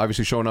 Now,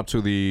 obviously, showing up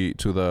to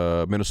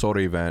the Minnesota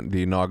event,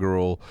 the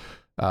inaugural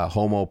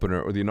home opener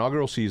or the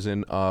inaugural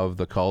season of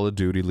the Call of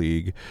Duty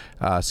League,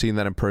 seeing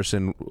that in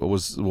person what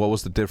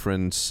was the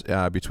difference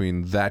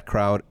between that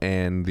crowd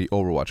and the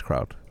Overwatch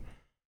crowd?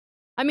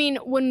 I mean,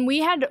 when we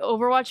had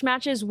Overwatch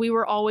matches, we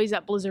were always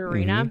at Blizzard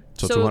Arena,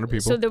 so 200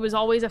 people. So there was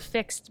always a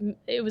fixed.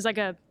 It was like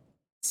a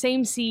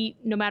same seat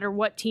no matter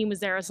what team was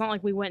there. It's not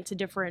like we went to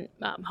different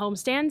home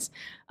stands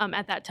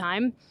at that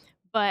time.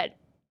 But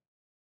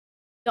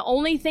the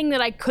only thing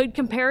that I could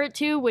compare it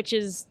to, which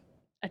is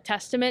a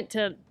testament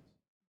to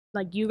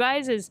like you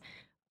guys, is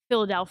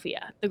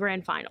Philadelphia, the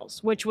grand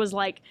finals, which was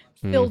like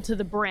filled to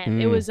the brim.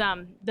 It was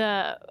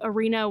the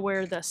arena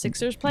where the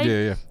Sixers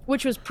played,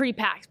 which was pretty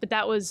packed, but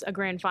that was a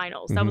grand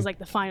finals. That was like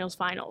the finals.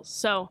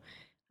 So,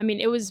 I mean,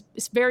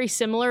 it's very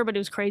similar, but it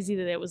was crazy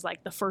that it was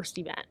like the first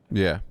event.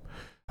 Yeah.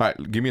 All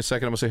right, give me a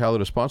second. I'm going to say hello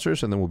to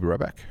sponsors, and then we'll be right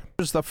back.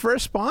 The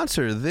first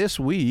sponsor this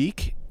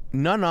week,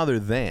 none other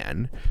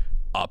than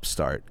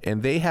Upstart.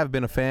 And they have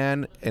been a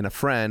fan and a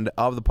friend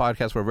of the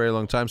podcast for a very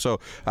long time. So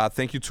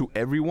thank you to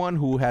everyone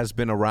who has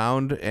been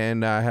around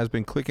and has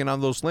been clicking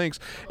on those links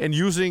and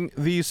using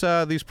these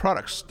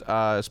products,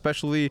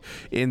 especially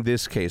in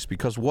this case,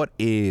 because what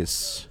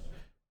is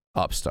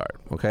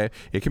Upstart? Okay,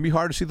 it can be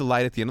hard to see the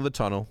light at the end of the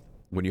tunnel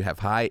when you have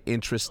high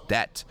interest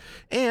debt.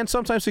 And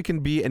sometimes it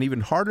can be an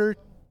even harder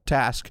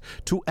task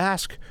to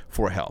ask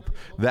for help.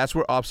 That's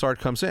where Upstart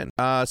comes in.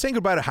 Saying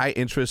goodbye to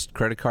high-interest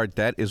credit card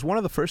debt is one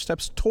of the first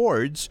steps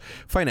towards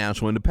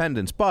financial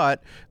independence,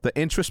 but the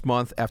interest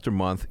month after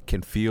month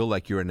can feel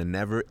like you're in a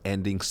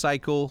never-ending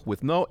cycle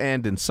with no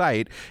end in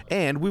sight,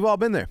 and we've all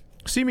been there.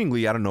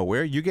 Seemingly out of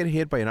nowhere, you get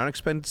hit by an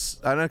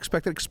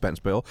unexpected expense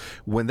bill.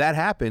 When that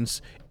happens,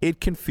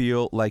 it can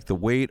feel like the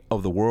weight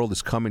of the world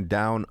is coming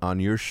down on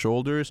your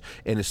shoulders,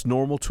 and it's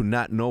normal to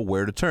not know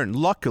where to turn.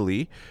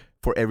 Luckily,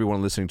 for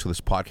everyone listening to this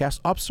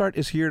podcast, Upstart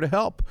is here to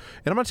help.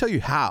 And I'm going to tell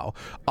you how.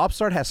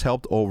 Upstart has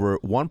helped over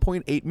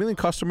 1.8 million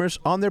customers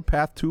on their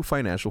path to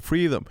financial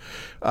freedom.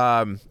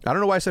 I don't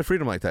know why I said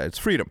freedom like that. It's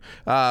freedom.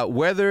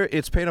 Whether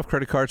it's paying off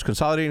credit cards,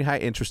 consolidating high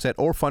interest debt,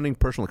 or funding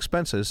personal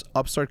expenses,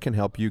 Upstart can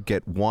help you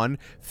get one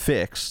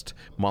fixed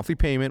monthly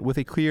payment with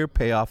a clear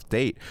payoff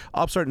date.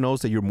 Upstart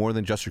knows that you're more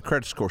than just your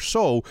credit score.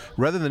 So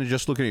rather than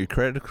just looking at your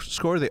credit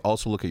score, they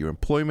also look at your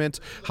employment,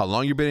 how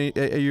long you've been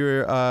at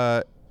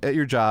your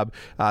job,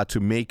 to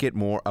make it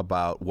more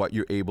about what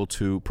you're able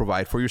to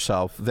provide for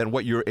yourself than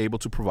what you're able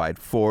to provide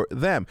for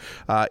them.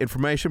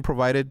 Information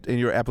provided in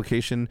your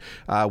application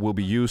will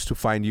be used to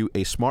find you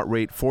a smart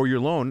rate for your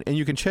loan, and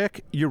you can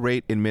check your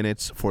rate in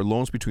minutes for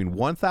loans between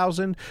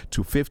 $1,000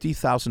 to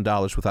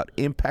 $50,000 without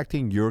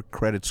impacting your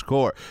credit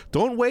score.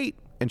 Don't wait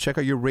and check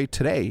out your rate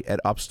today at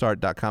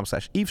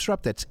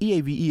upstart.com/eavesdrop. That's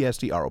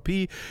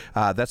EAVESDROP.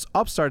 That's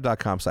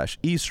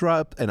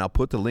upstart.com/eavesdrop. And I'll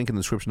put the link in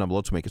the description down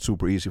below to make it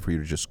super easy for you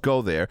to just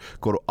go there.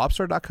 Go to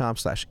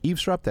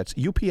upstart.com/eavesdrop. That's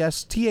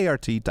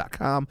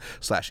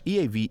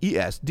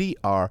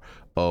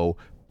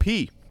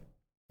UPSTART.com/EAVESDROP.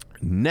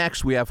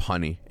 Next, we have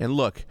Honey. And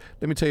look,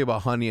 let me tell you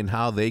about Honey and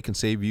how they can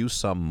save you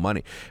some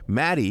money.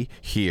 Maddie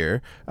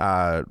here,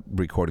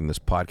 recording this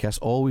podcast,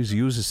 always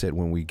uses it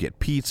when we get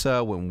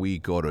pizza, when we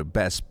go to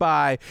Best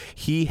Buy.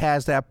 He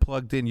has that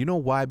plugged in. You know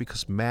why?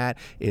 Because Matt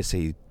is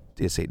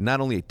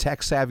not only a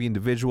tech-savvy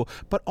individual,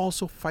 but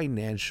also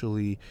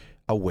financially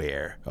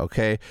aware,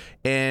 okay?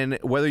 And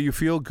whether you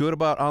feel good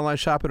about online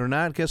shopping or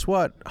not, guess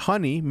what?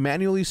 Honey,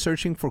 manually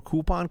searching for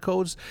coupon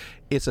codes,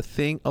 it's a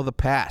thing of the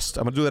past.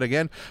 I'm gonna do that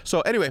again.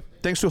 So anyway,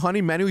 thanks to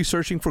Honey, manually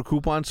searching for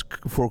coupon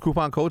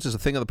codes is a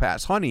thing of the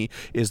past. Honey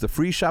is the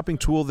free shopping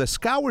tool that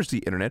scours the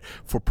internet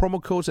for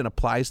promo codes and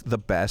applies the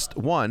best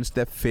ones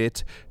that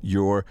fit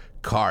your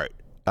cart.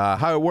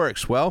 How it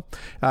works? Well,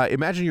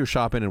 imagine you're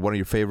shopping in one of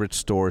your favorite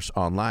stores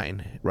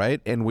online,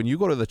 right? And when you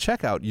go to the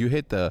checkout, you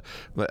hit the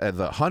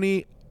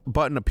Honey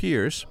button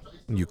appears,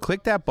 you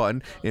click that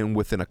button, and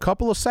within a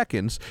couple of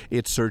seconds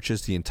it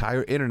searches the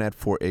entire internet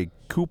for a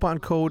coupon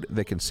code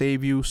that can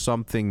save you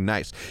something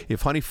nice.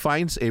 If Honey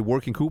finds a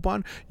working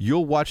coupon,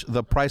 you'll watch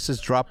the prices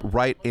drop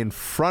right in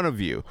front of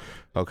you.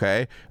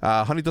 Okay,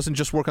 Honey doesn't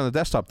just work on the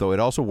desktop though, it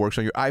also works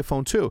on your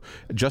iPhone too.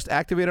 Just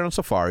activate it on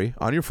Safari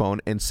on your phone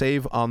and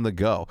save on the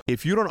go.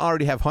 If you don't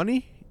already have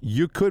Honey,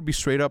 you could be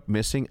straight up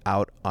missing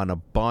out on a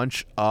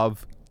bunch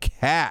of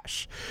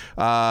cash.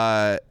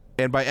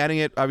 And by adding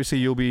it, obviously,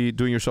 you'll be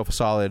doing yourself a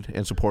solid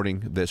and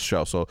supporting this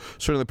show. So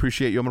certainly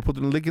appreciate you. I'm going to put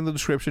the link in the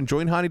description.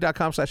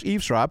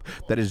 Joinhoney.com/eavesdrop.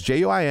 That is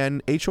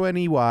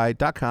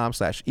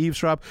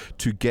JOINHONEY.com/eavesdrop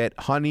to get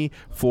Honey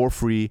for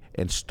free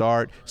and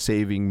start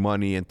saving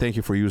money. And thank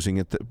you for using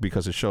it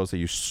because it shows that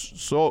you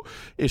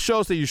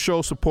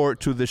show support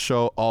to this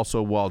show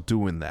also while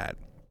doing that.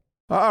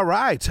 All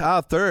right,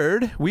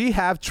 third, we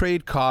have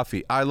Trade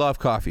Coffee. I love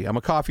coffee. I'm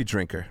a coffee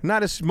drinker.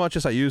 Not as much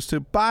as I used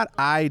to, but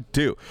I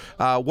do.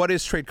 What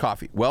is Trade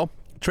Coffee? Well,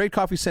 Trade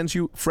Coffee sends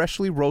you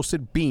freshly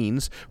roasted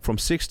beans from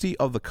 60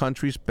 of the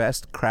country's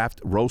best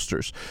craft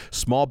roasters.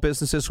 Small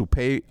businesses who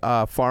pay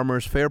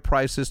farmers fair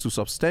prices to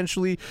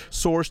substantially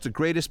source the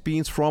greatest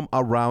beans from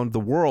around the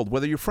world.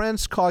 Whether your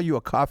friends call you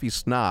a coffee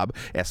snob,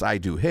 as I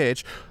do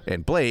Hitch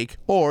and Blake,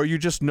 or you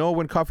just know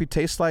when coffee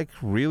tastes like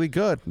really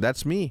good.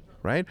 That's me,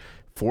 right?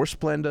 4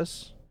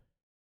 Splendas,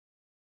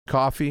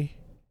 coffee,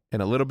 and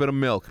a little bit of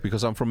milk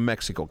because I'm from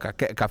Mexico.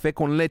 Café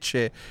con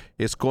leche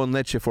is con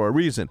leche for a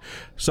reason.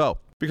 So,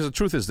 because the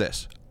truth is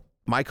this,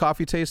 my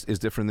coffee taste is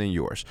different than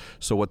yours.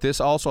 So what this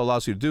also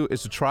allows you to do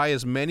is to try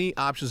as many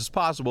options as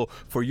possible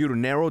for you to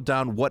narrow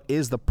down what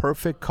is the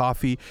perfect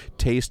coffee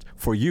taste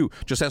for you.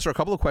 Just answer a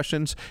couple of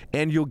questions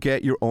and you'll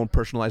get your own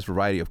personalized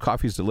variety of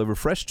coffees delivered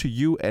fresh to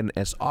you and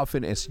as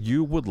often as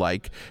you would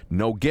like.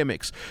 No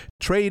gimmicks.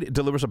 Trade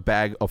delivers a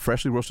bag of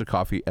freshly roasted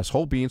coffee as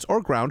whole beans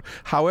or ground,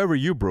 however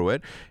you brew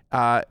it,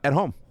 at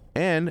home.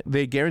 And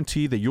they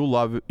guarantee that you'll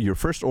love your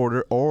first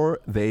order or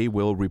they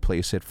will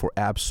replace it for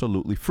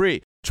absolutely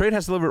free. Trade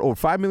has delivered over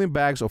 5 million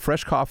bags of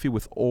fresh coffee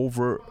with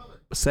over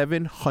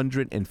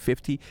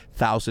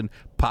 750,000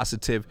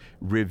 positive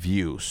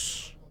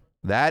reviews.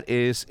 That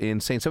is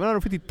insane.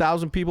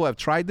 750,000 people have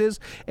tried this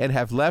and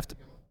have left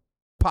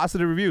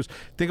positive reviews.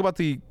 Think about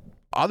the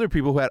other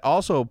people who had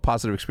also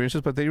positive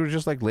experiences, but they were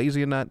just like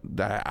lazy and not.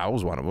 I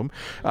was one of them.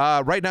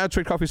 Right now,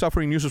 Trade Coffee is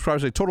offering new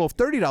subscribers a total of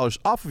 $30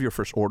 off of your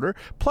first order,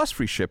 plus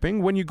free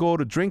shipping when you go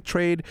to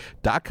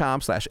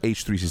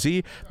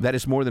drinktrade.com/H3CZ. That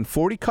is more than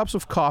 40 cups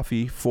of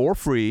coffee for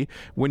free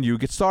when you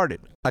get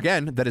started.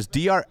 Again, that is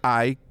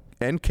DRINK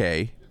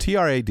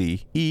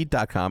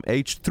trade.com,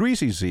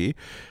 H3CZ,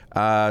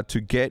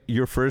 to get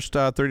your first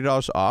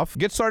 $30 off.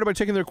 Get started by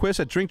taking their quiz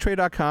at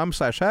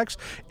drinktrade.com/hex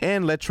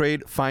and let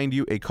Trade find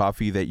you a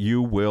coffee that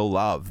you will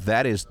love.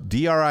 That is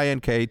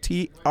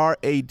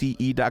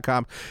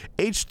drinktrade.com,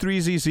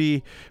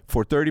 H3ZZ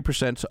for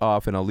 30%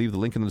 off, and I'll leave the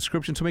link in the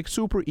description to make it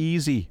super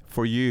easy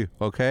for you,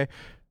 okay?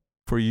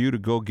 For you to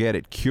go get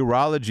it.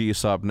 Curology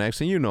is up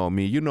next, and you know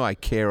me. You know I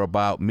care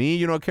about me.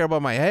 You know I care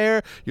about my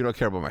hair. You know I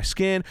care about my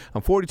skin.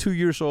 I'm 42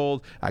 years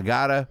old. I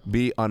gotta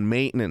be on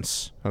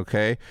maintenance,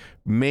 okay?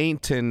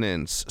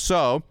 Maintenance.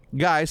 So,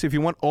 guys, if you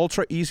want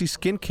ultra easy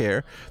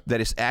skincare that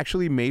is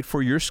actually made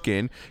for your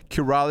skin,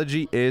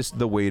 Curology is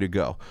the way to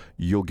go.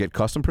 You'll get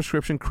custom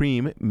prescription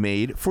cream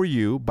made for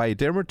you by a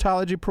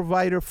dermatology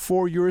provider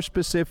for your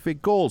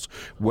specific goals,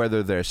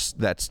 whether that's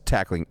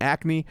tackling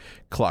acne,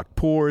 clogged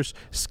pores,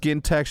 skin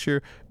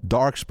texture,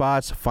 dark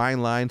spots,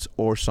 fine lines,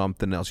 or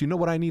something else. You know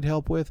what I need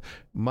help with?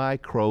 My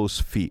crow's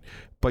feet.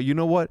 But you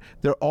know what?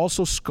 They're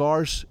also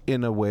scars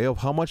in a way of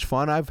how much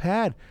fun I've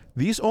had.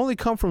 These only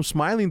come from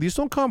smiling. These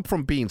don't come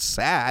from being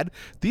sad.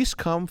 These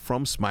come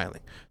from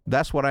smiling.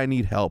 That's what I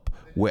need help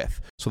with.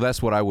 So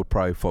that's what I would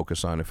probably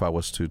focus on if I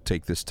was to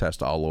take this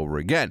test all over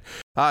again.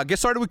 Get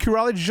started with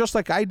Curology just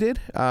like I did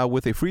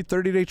with a free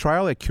 30-day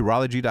trial at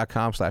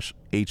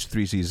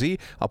Curology.com/H3CZ.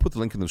 I'll put the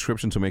link in the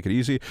description to make it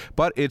easy.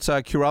 But it's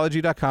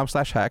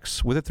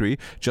Curology.com/hex with a 3.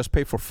 Just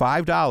pay for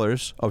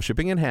 $5 of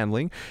shipping and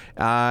handling,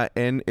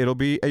 and it'll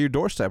be at your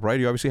doorstep, right?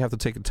 You obviously have to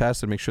take a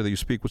test and make sure that you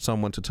speak with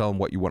someone to tell them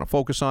what you want to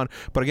focus on.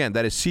 But again,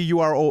 that is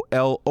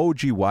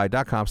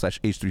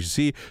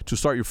Curology.com/H3CZ to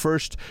start your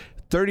first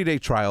 30-day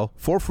trial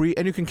for free,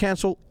 and you can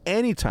cancel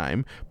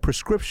anytime.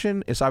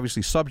 Prescription is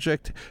obviously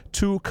subject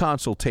to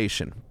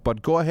consultation.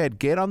 But go ahead,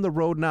 get on the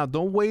road now.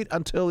 Don't wait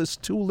until it's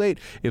too late.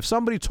 If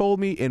somebody told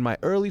me in my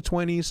early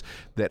 20s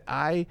that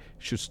I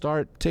should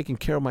start taking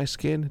care of my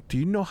skin, do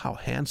you know how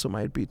handsome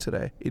I'd be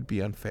today? It'd be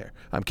unfair.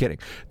 I'm kidding.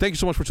 Thank you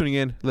so much for tuning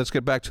in. Let's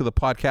get back to the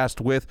podcast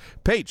with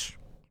Paige.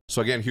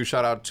 So again, huge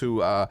shout out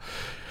to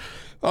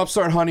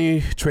Upstart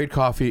Honey, Trade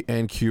Coffee,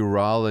 and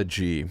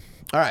Curology.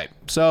 All right,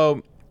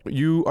 so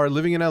you are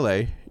living in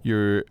LA.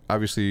 You're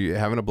obviously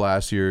having a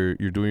blast. You're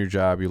doing your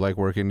job. You like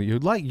working.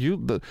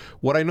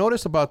 What I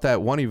noticed about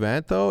that one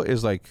event though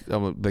is like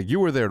you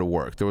were there to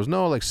work. There was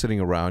no like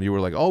sitting around. You were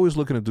like always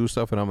looking to do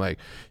stuff. And I'm like,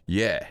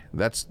 yeah,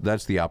 that's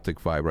the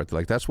OpTic vibe, right?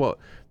 Like that's why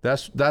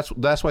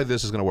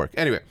this is gonna work.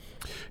 Anyway,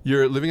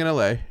 you're living in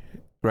LA.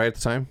 Right at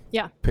the time?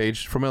 Yeah.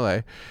 Paige from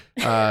LA,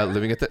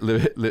 living out there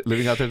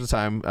at the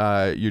time.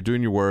 You're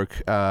doing your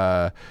work.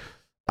 I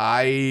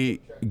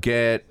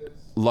get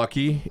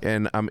lucky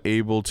and I'm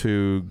able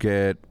to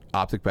get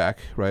OpTic back,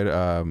 right?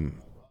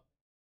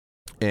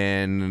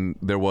 And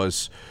there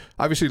was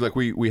obviously like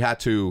I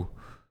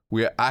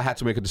had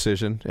to make a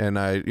decision, and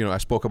I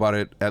spoke about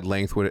it at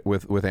length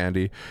with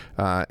Andy.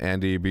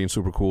 Andy being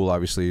super cool,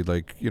 obviously,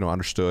 like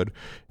understood,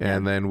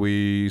 and then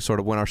we sort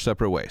of went our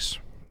separate ways.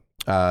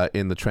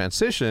 In the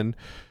transition,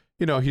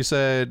 he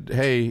said,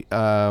 hey,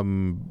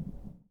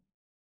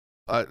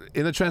 in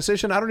the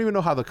transition, I don't even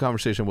know how the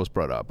conversation was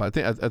brought up. I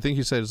think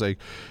he said, it's like,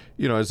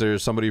 is there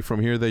somebody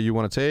from here that you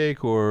want to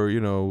take, or,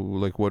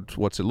 like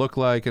what's it look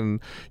like? And,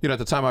 at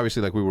the time,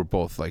 obviously, like we were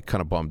both like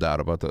kind of bummed out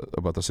about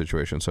the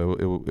situation. So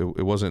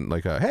it wasn't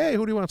like, hey,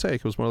 who do you want to take?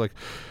 It was more like,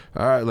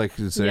 all right, like,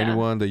 is there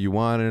anyone that you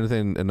want or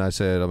anything? And I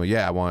said, I'm like,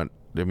 yeah,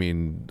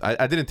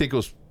 I didn't think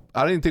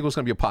it was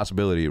going to be a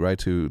possibility, right,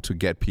 to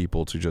get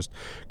people to just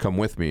come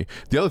with me.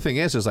 The other thing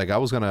is like I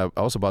was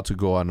about to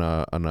go on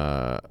a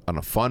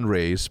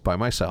fundraise by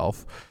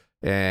myself,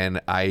 and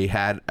I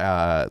had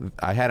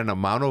an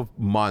amount of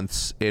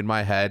months in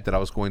my head that I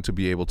was going to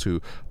be able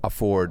to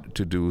afford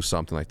to do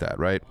something like that,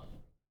 right?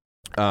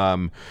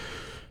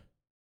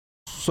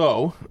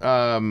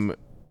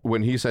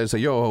 When he says,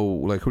 yo,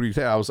 like, who do you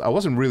take? I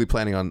wasn't really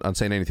planning on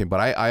saying anything, but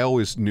I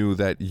always knew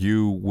that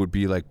you would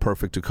be like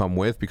perfect to come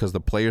with, because the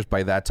players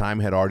by that time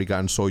had already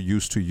gotten so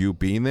used to you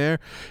being there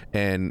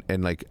and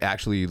like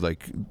actually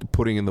like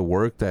putting in the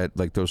work that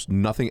like there was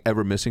nothing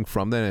ever missing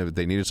from them. If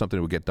they needed something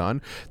to get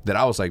done, that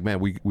I was like, man,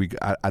 we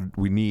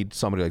need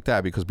somebody like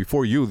that, because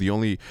before you, the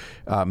only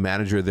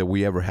manager that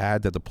we ever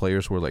had that the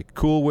players were like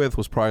cool with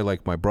was probably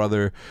like my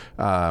brother.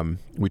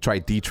 We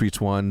tried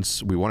D-Treats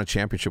once. We won a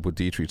championship with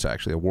D-Treats,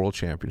 actually, a world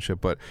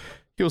championship, but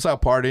he was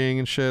out partying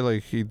and shit.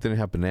 Like, he didn't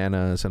have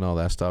bananas and all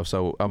that stuff.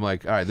 So I'm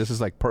like, all right, this is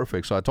like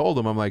perfect. So I told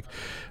him, I'm like,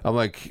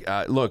 look,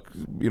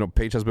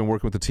 Paige has been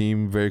working with the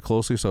team very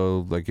closely.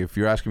 So like, if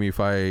you're asking me if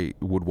I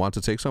would want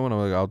to take someone,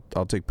 I'm like,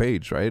 I'll take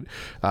Paige, right?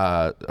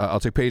 I'll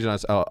take Paige,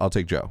 and I'll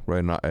take Joe,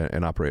 right?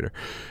 An operator.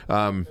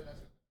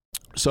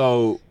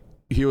 So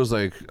he was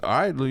like, all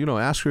right,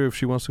 ask her if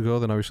she wants to go.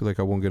 Then obviously, like,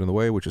 I won't get in the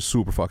way, which is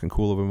super fucking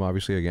cool of him,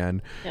 obviously,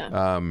 again.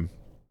 Yeah.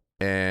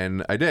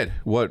 And I did.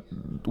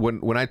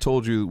 When I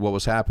told you what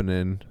was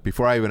happening,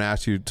 before I even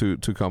asked you to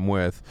come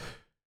with,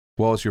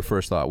 what was your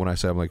first thought when I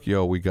said, I'm like,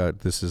 yo,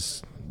 this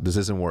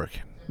isn't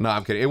working? No,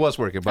 I'm kidding. It was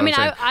working, but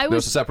there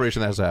was a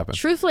separation that has to happen.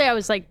 Truthfully, I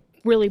was like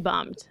really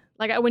bummed.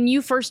 Like when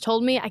you first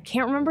told me, I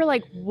can't remember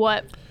like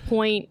what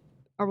point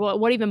or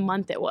what even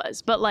month it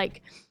was. But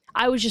like,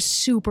 I was just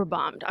super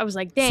bummed. I was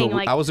like, dang. So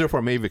like, I was there for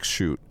a Mavic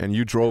shoot, and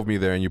you drove me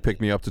there, and you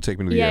picked me up to take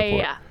me to the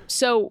airport. Yeah.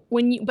 So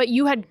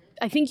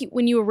I think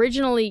when you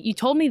originally, you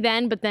told me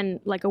then, but then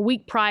like a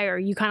week prior,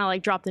 you kind of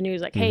like dropped the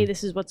news like, hey,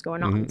 this is what's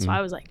going on. So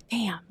I was like,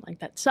 damn, like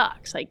that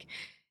sucks. Like,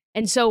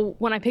 and so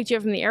when I picked you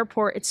up from the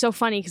airport, it's so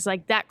funny because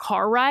like that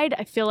car ride,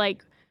 I feel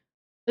like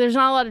there's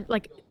not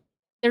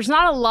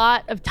a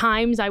lot of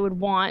times I would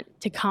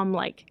want to come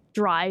like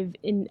drive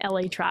in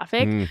LA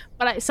traffic.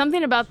 But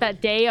something about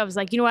that day, I was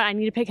like, you know what? I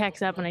need to pick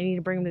Hex up and I need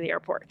to bring him to the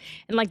airport.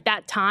 And like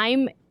that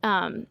time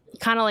kind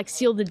of like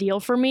sealed the deal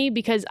for me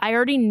because I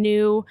already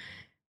knew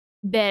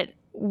that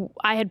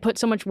I had put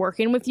so much work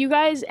in with you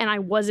guys and I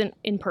wasn't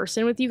in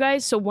person with you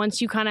guys. So once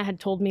you kind of had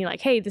told me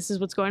like, hey, this is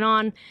what's going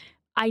on,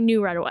 I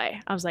knew right away.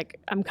 I was like,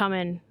 I'm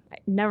coming. I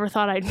never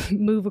thought I'd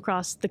move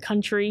across the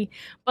country,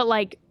 but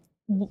like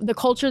the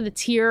culture that's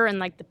here and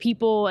like the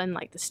people and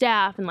like the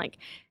staff and like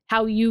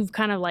how you've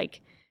kind of like,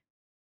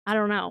 I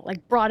don't know,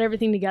 like brought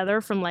everything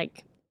together from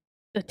like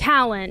the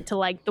talent to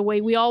like the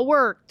way we all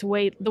work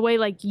to the way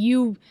like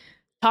you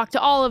talk to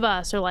all of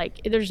us or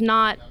like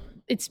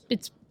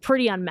it's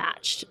pretty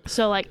unmatched.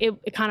 So like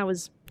it kind of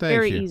was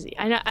very easy.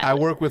 I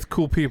work with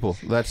cool people.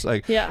 That's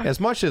like, as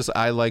much as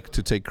I like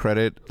to take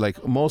credit,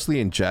 like mostly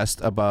in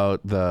jest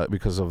about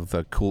because of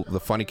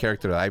the funny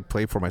character that I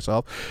play for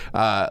myself.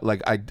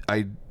 Like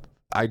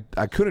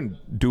I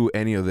couldn't do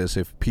any of this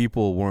if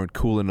people weren't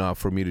cool enough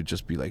for me to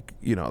just be like,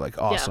 you know, like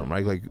awesome,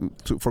 right? Like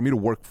for me to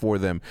work for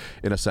them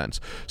in a sense.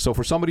 So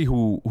for somebody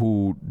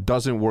who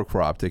doesn't work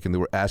for OpTic and they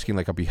were asking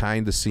like a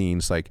behind the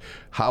scenes, like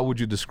how would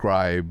you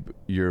describe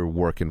your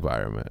work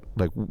environment?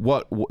 Like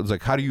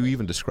like how do you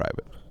even describe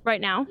it? Right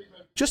now?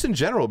 Just in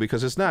general,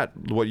 because it's not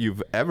what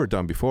you've ever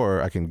done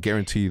before. I can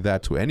guarantee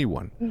that to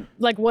anyone.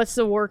 Like, what's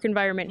the work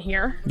environment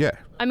here? Yeah.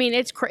 I mean,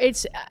 it's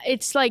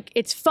like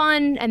it's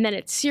fun, and then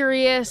it's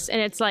serious, and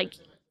it's like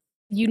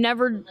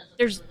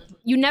there's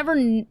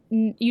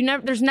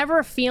never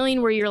a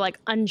feeling where you're like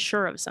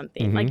unsure of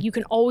something. Like you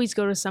can always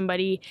go to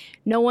somebody.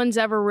 No one's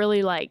ever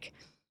really like,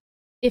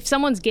 if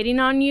someone's getting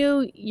on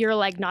you, you're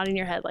like nodding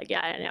your head like,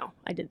 yeah, I know,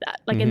 I did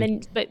that. Like, and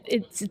then, but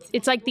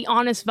it's like the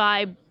honest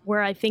vibe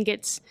where I think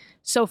it's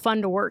so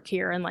fun to work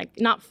here and like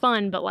not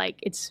fun, but like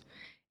it's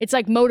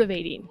like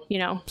motivating, you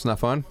know? It's not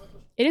fun.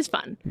 It is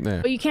fun,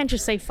 but you can't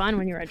just say fun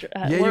when you're at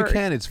you work.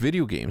 can. It's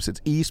video games.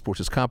 It's esports.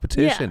 It's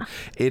competition.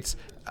 It's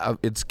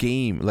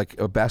game, like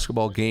a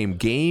basketball game.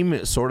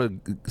 Game sort of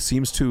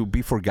seems to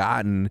be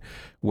forgotten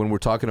when we're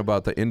talking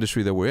about the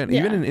industry that we're in.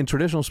 Even in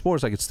traditional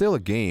sports, like it's still a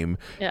game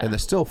and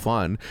it's still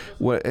fun.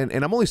 And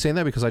I'm only saying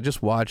that because I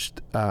just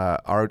watched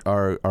our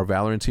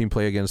Valorant team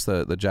play against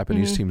the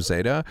Japanese team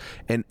Zeta,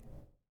 and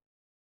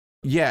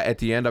at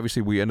the end,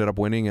 obviously, we ended up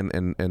winning,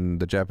 and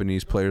the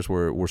Japanese players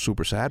were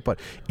super sad. But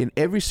in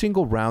every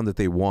single round that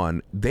they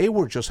won, they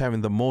were just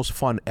having the most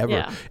fun ever.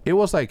 Yeah. It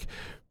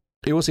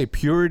was a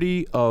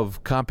purity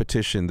of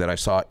competition that I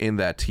saw in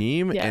that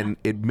team, and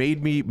it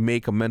made me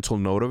make a mental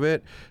note of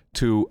it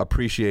to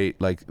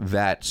appreciate like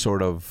that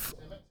sort of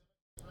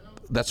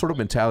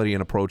mentality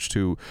and approach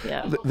to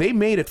they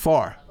made it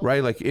far,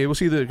 right? Like it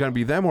was either going to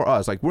be them or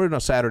us. Like we're in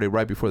a Saturday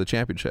right before the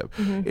championship.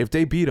 If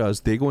they beat us,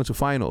 they go into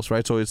finals,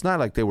 right? So it's not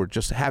like they were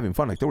just having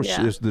fun. Like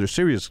they're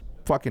serious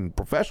fucking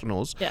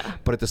professionals.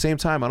 But at the same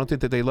time, I don't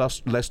think that they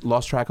lost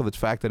track of the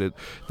fact that it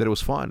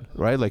was fun,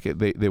 right? Like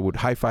they would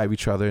high five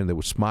each other and they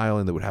would smile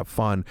and they would have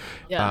fun.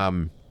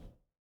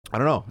 I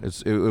don't know.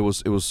 It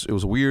was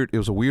a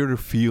weirder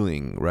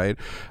feeling, right?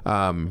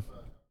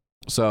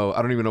 So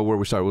I don't even know where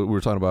we started. We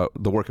were talking about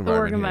the work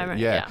environment.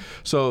 Yeah.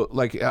 So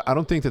like, I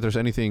don't think that there's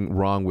anything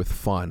wrong with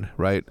fun,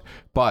 right?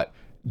 But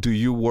do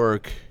you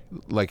work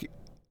like?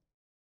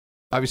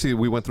 Obviously,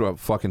 we went through a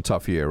fucking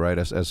tough year, right?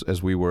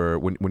 As we were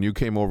when you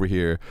came over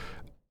here,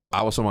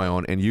 I was on my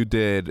own, and you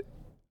did.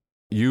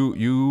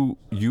 You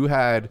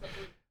had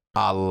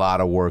a lot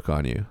of work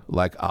on you,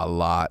 like a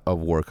lot of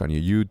work on you.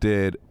 You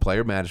did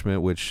player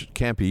management, which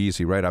can't be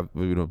easy, right?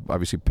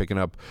 Obviously taking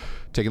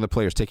the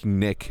players, taking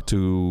Nick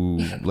to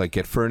like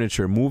get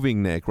furniture,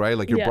 moving Nick, right?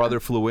 Like your brother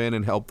flew in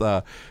and helped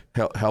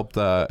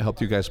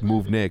you guys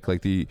move Nick.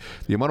 Like the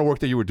amount of work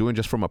that you were doing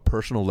just from a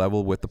personal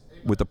level with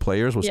the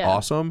players was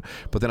awesome.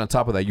 But then on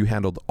top of that, you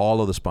handled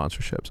all of the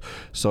sponsorships.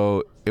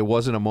 So it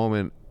wasn't a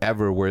moment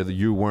ever where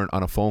you weren't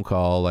on a phone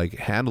call like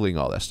handling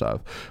all that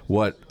stuff.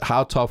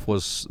 How tough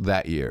was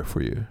that year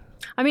for you?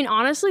 I mean,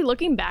 honestly,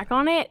 looking back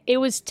on it, it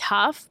was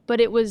tough,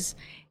 but it was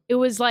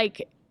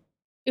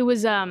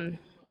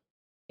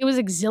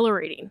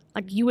exhilarating.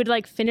 Like you would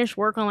like finish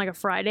work on like a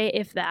Friday,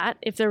 if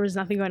there was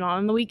nothing going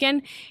on the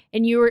weekend,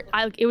 and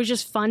it was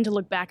just fun to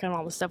look back on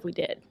all the stuff we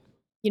did.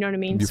 You know what I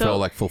mean? You felt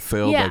like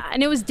fulfilled. Yeah,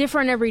 and it was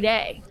different every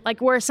day. Like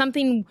where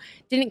something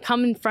didn't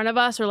come in front of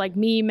us, or like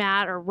me,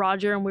 Matt, or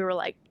Roger, and we were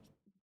like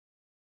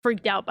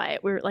freaked out by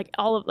it. We were like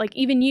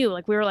even you,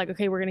 like we were like,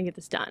 okay, we're gonna get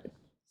this done.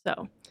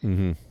 So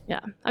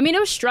yeah, I mean, it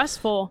was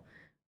stressful.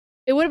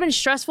 It would have been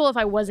stressful if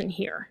I wasn't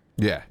here.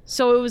 Yeah.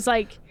 So it was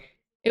like,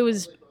 it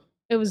was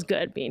it was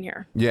good being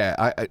here.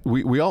 Yeah,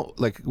 we all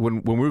like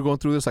when we were going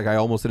through this, like I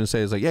almost didn't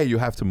say it's like, yeah, you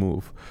have to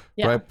move,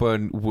 right? But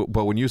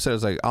when you said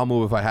it's like I'll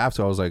move if I have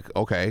to, I was like,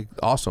 okay,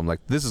 awesome,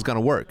 like this is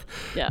gonna work,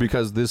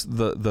 because this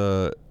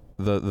the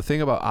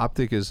thing about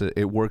OpTic is that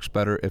it works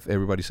better if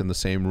everybody's in the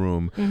same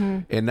room,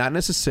 and not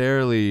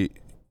necessarily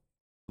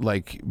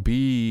like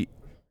be.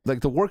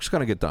 Like the work's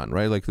gonna get done,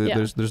 right? Like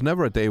there's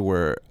never a day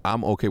where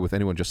I'm okay with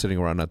anyone just sitting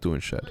around not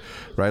doing shit,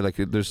 right? Like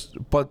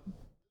but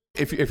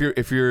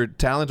if you're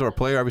talented or a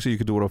player, obviously you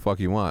can do whatever the fuck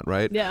you want,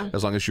 right? Yeah.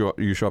 As long as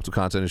you show up to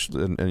content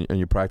and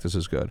your practice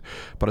is good.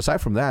 But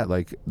aside from that,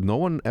 like no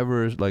one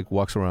ever like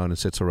walks around and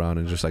sits around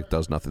and just like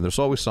does nothing. There's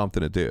always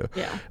something to do.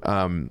 Yeah.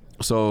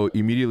 So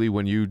immediately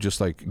when you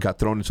just like got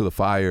thrown into the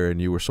fire and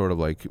you were sort of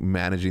like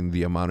managing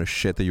the amount of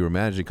shit that you were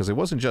managing, because it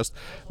wasn't just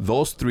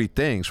those three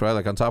things, right?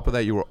 Like on top of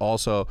that, you were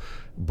also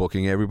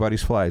booking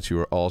everybody's flights. You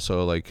were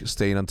also like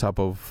staying on top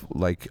of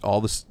like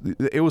all this.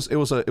 It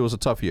was a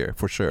tough year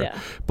for sure. Yeah.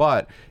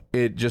 But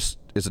it just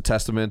is a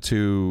testament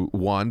to,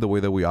 one, the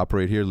way that we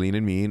operate here, lean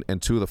and mean, and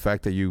two, the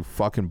fact that you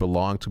fucking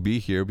belong to be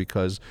here,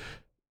 because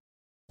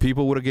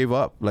people would have gave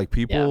up. Like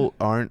people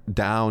aren't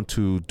down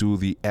to do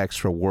the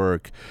extra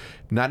work,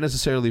 not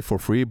necessarily for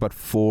free, but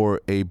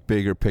for a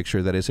bigger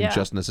picture that isn't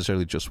just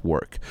necessarily just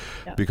work.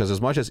 Because as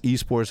much as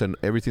esports and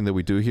everything that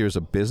we do here is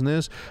a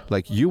business,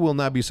 like you will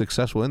not be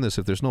successful in this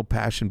if there's no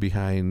passion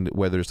behind,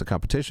 whether it's the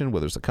competition,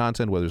 whether it's the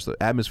content, whether it's the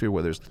atmosphere,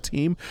 whether it's the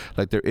team.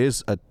 Like there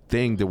is a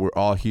thing that we're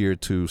all here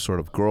to sort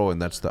of grow,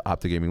 and that's the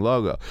OpTic Gaming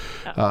logo.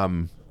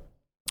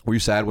 Were you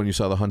sad when you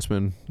saw the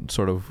Huntsman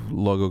sort of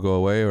logo go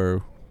away,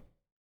 or?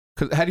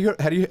 Cause had you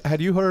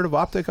heard of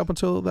OpTic up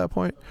until that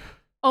point?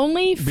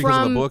 Only because from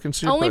of the book and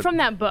shit, only from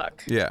that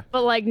book. Yeah.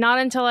 But like not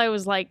until I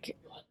was like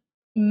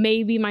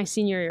maybe my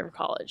senior year of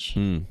college.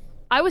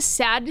 I was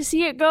sad to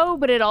see it go,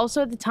 but it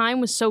also at the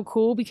time was so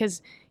cool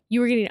because you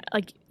were getting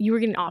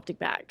OpTic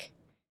back.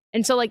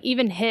 And so like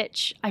even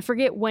Hitch, I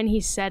forget when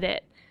he said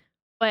it,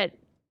 but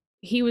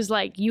he was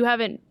like, you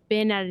haven't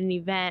been at an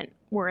event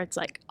where it's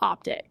like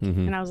OpTic.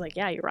 And I was like,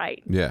 yeah, you're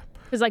right. Yeah.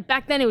 Because like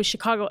back then it was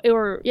Chicago, it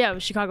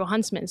was Chicago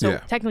Huntsman. So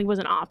technically it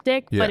wasn't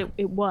OpTic, but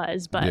it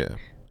was. But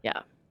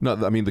yeah. No,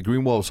 I mean the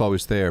green wall was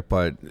always there,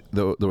 but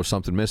there was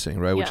something missing,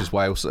 right? Which is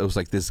why it was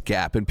like this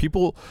gap. And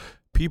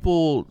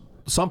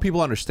some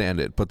people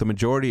understand it, but the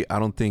majority I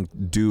don't think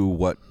do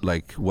what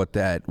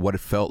it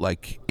felt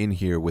like in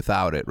here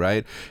without it,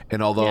 right?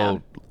 And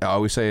although I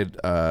always say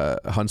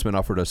Huntsman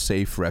offered a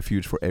safe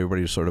refuge for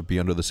everybody to sort of be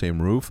under the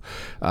same roof,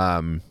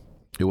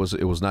 it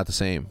was not the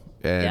same.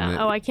 And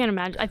I can't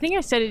imagine. I think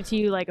I said it to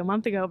you like a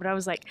month ago, but I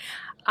was like,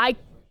 I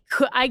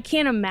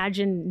can't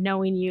imagine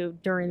knowing you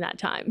during that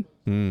time.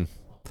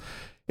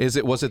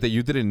 Was it that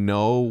you didn't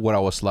know what I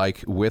was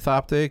like with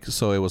OpTic,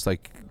 so it was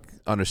like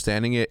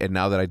understanding it, and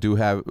now that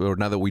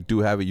we do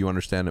have it, you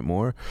understand it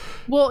more?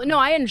 Well, no,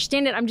 I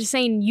understand it. I'm just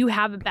saying you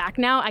have it back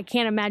now. I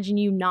can't imagine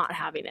you not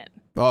having it.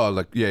 Oh,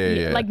 like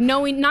yeah. Like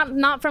knowing,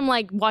 not from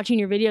like watching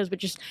your videos, but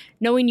just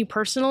knowing you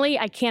personally,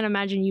 I can't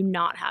imagine you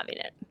not having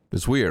it.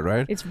 It's weird,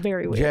 right? It's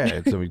very weird.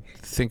 Yeah. I mean,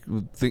 think,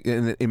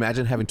 and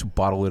imagine having to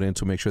bottle it in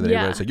to make sure that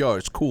everybody's like, yo,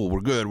 it's cool, we're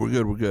good.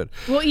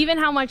 Well, even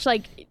how much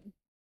like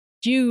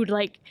Jude,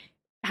 like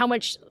how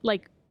much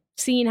like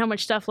seeing how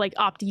much stuff like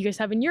OpTic you guys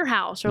have in your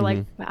house, or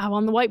like how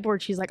on the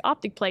whiteboard she's like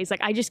OpTic plays.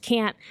 Like I just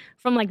can't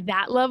from like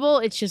that level.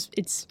 It's just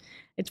it's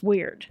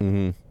weird.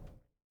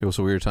 It was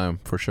a weird time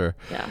for sure.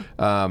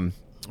 Yeah.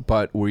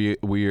 But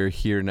we are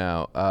here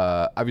now.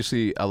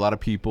 Obviously, a lot of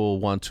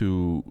people want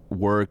to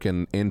work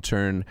and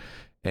intern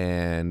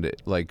and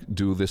like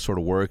do this sort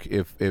of work.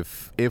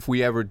 If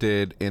we ever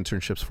did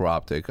internships for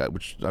OpTic,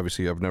 which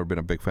obviously I've never been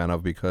a big fan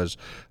of, because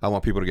I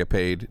want people to get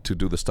paid to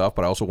do the stuff,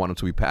 but I also want them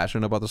to be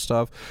passionate about the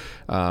stuff.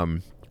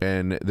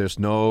 And there's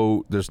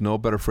no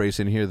better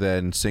phrase in here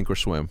than sink or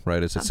swim,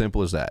 right? It's as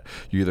simple as that.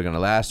 You're either gonna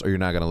last or you're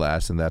not gonna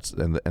last, and that's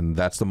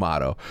the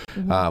motto.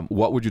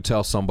 What would you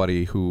tell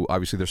somebody who,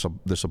 obviously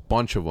there's a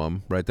bunch of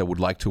them, right, that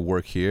would like to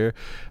work here?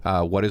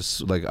 What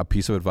is like a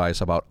piece of advice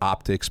about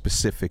OpTic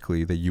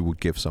specifically that you would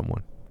give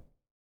someone?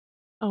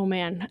 Oh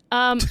man.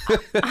 I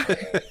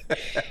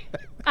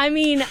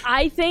mean,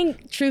 I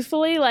think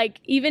truthfully, like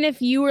even if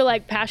you were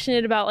like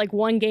passionate about like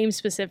one game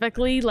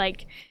specifically,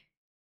 like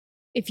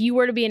if you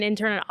were to be an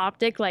intern at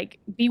OpTic, like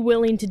be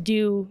willing to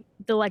do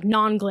the like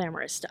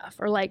non-glamorous stuff,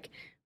 or like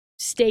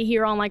stay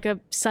here on like a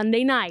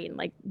Sunday night and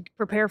like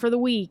prepare for the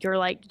week, or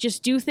like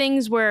just do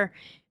things where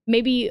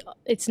maybe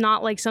it's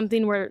not like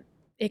something where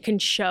it can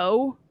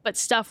show, but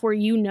stuff where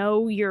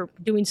you're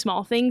doing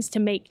small things to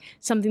make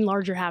something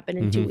larger happen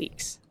in 2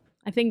 weeks.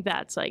 I think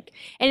that's like,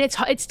 and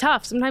it's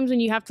tough sometimes when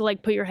you have to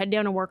like put your head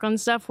down and work on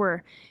stuff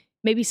where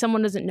maybe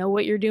someone doesn't know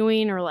what you're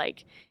doing, or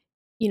like,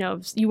 you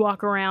know, you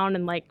walk around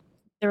and like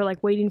they're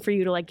like waiting for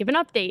you to like give an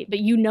update, but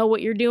you know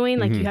what you're doing.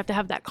 Like you have to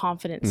have that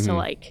confidence to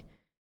like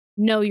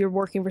know you're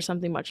working for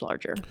something much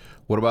larger.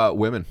 What about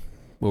women?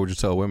 What would you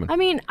tell women? I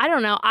mean, I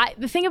don't know.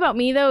 The thing about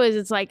me though is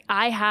it's like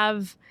I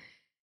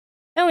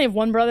only have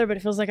one brother, but it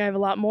feels like I have a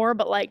lot more.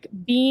 But like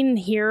being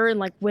here and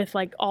like with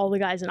like all the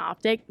guys in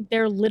OpTic,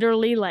 they're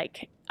literally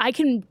like, I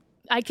can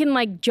I can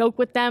like joke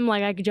with them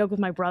like I could joke with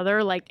my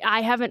brother. Like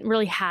I haven't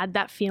really had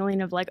that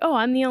feeling of like, oh,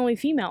 I'm the only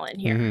female in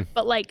here.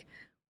 But like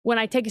when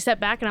I take a step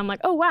back and I'm like,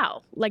 oh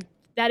wow, like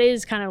that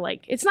is kind of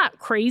like, it's not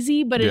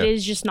crazy, but it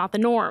is just not the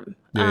norm.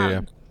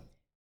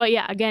 But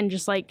yeah, again,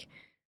 just like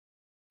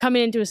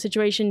coming into a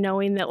situation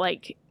knowing that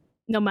like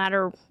no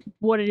matter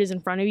what it is in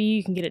front of you,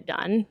 you can get it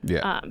done.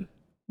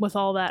 With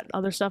all that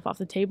other stuff off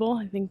the table,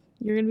 I think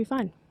you're gonna be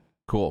fine.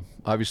 Cool.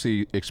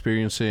 Obviously,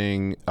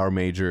 experiencing our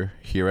major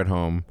here at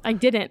home. I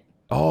didn't.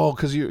 Oh,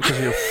 because your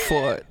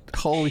foot.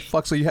 Holy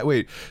fuck! So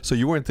so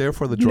you weren't there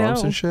for the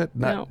drums and shit?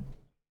 No.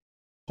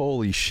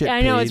 Holy shit! Yeah,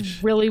 I know, Paige.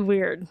 it's really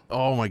weird.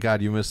 Oh my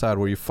god, you missed out.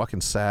 Were you fucking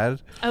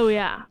sad? Oh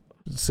yeah.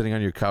 Sitting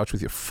on your couch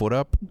with your foot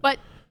up. But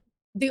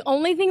the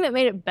only thing that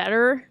made it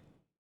better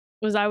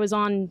was I was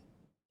on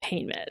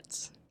pain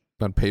meds.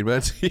 On pain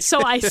meds?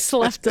 So I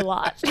slept a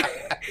lot.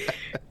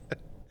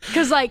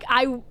 Because like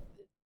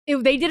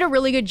they did a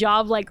really good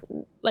job, like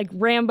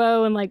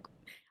Rambo, and like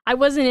I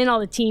wasn't in all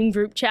the team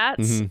group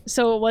chats,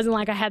 so it wasn't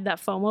like I had that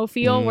FOMO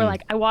feel where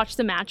like I watched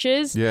the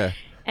matches,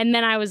 and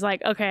then I was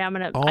like, okay, I'm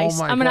gonna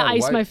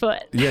ice my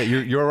foot. Yeah,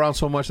 you're around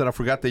so much that I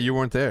forgot that you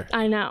weren't there.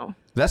 I know.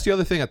 That's the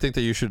other thing I think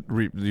that you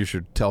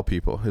should tell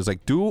people is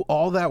like do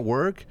all that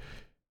work,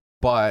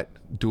 but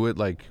do it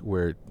like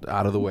we're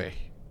out of the way.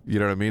 You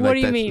know what I mean? What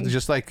like do you mean?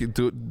 Just like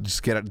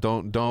just get it.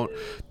 Don't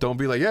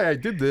be like, yeah, I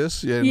did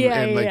this, and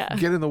Yeah.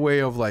 get in the way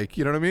of like,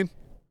 you know what I mean?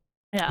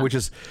 Yeah. Which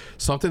is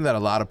something that a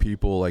lot of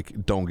people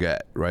like don't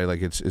get, right?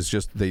 Like it's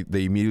just they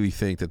immediately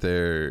think that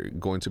they're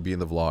going to be in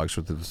the vlogs,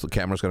 or the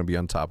camera's going to be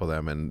on top of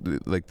them,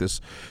 and like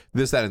this,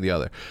 that, and the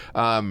other.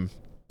 All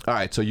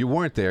right, so you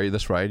weren't there.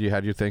 That's right. You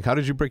had your thing. How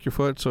did you break your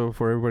foot? So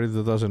for everybody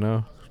that doesn't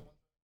know.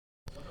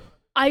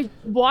 I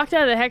walked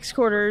out of the hex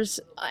quarters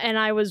and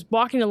I was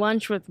walking to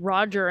lunch with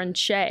Roger and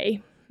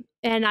Shay,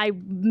 and I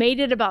made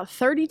it about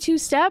 32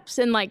 steps,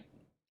 and like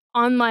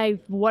on my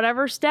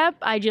whatever step,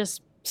 I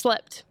just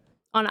slipped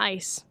on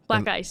ice,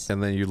 black ice.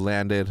 And then you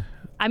landed.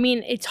 I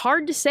mean, it's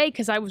hard to say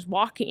because I was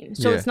walking,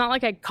 so it's not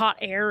like I caught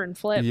air and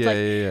flipped.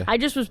 I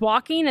just was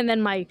walking, and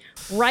then my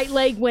right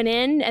leg went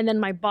in, and then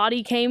my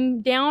body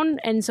came down,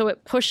 and so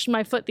it pushed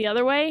my foot the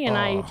other way, and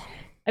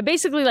I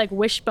basically like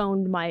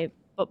wishboned my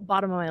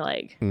bottom of my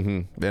leg.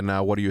 And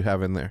now what do you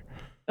have in there?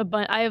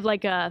 I have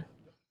like a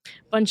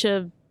bunch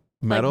of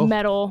metal. Like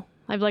metal.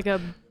 I have like a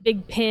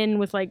big pin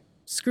with like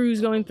screws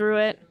going through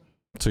it.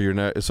 So you're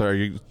not. So are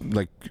you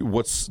like?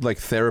 What's like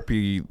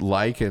therapy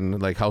like,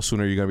 and like how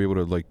soon are you gonna be able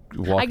to like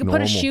walk? I can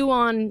put a shoe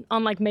on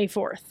like May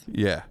 4th.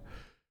 Yeah.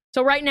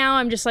 So right now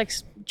I'm just like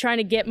trying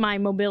to get my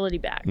mobility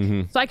back.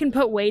 So I can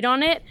put weight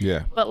on it.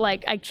 Yeah. But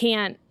like I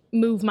can't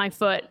move my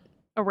foot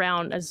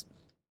around as.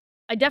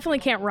 I definitely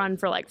can't run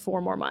for like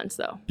 4 more months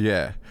though.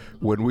 Yeah.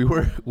 When we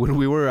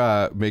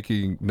were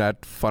making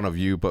not fun of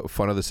you but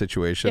fun of the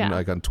situation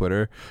like on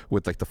Twitter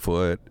with like the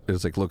foot, it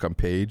was like, look, I'm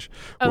Paige.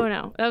 Oh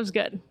no, that was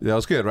good. That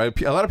was good, right?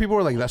 A lot of people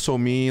were like, that's so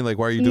mean, like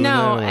why are you doing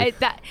that?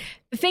 No,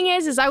 the thing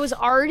is I was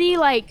already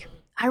like,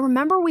 I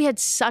remember we had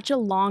such a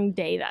long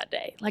day that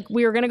day. Like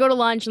we were gonna go to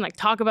lunch and like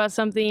talk about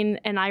something,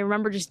 and I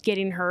remember just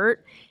getting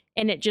hurt,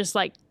 and it just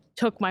like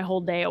took my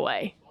whole day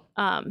away.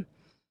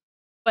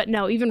 But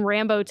no, even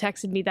Rambo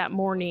texted me that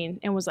morning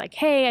and was like,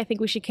 hey, I think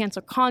we should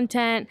cancel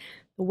content.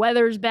 The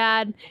weather's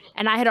bad.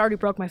 And I had already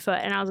broke my foot.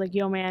 And I was like,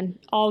 yo, man,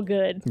 all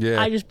good.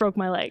 Yeah. I just broke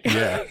my leg.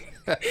 Yeah.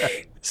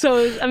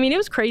 So, I mean, it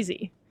was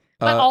crazy.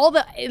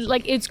 But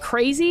it's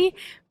crazy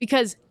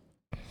because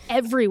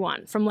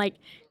everyone from like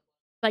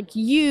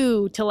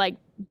you to like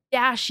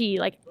Dashy,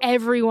 like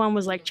everyone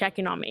was like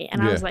checking on me.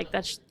 And I was like,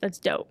 that's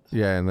dope.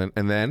 Yeah.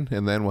 And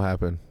then what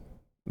happened?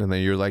 And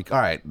then you're like,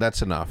 all right,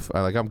 that's enough.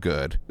 I'm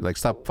good. Like,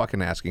 stop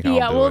fucking asking how I'm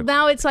doing. Yeah, well,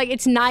 now it's like,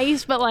 it's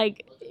nice, but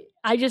like,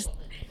 I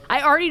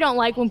already don't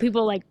like when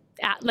people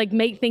like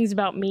make things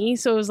about me.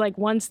 So it was like,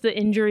 once the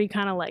injury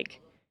kind of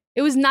like,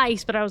 it was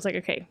nice, but I was like,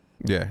 okay.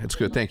 Yeah, it's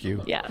good. Thank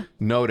you. Yeah.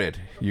 Noted.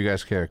 You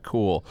guys care.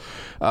 Cool.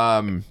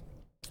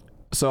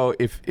 So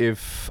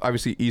if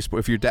obviously esports,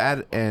 if your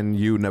dad and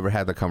you never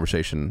had the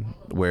conversation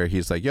where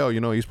he's like, yo,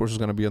 esports is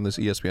going to be on this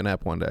ESPN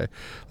app one day,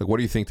 like what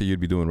do you think that you'd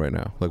be doing right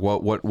now? Like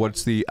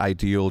what's the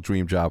ideal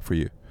dream job for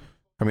you?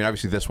 I mean,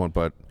 obviously this one,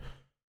 but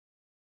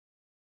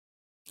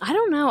I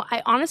don't know.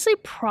 I honestly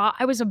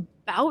I was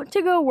about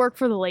to go work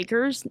for the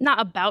Lakers. Not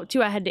about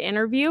to. I had to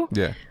interview.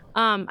 Yeah.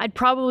 I'd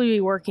probably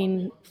be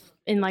working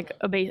in like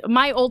a base.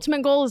 My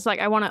ultimate goal is like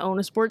I want to own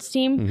a sports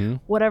team,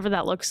 whatever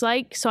that looks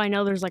like. So I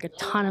know there's like a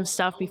ton of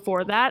stuff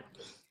before that,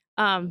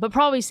 but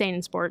probably staying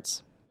in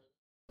sports.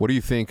 What do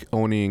you think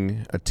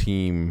owning a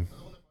team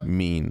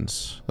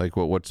means? Like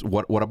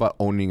what about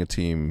owning a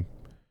team?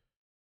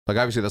 Like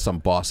obviously that's some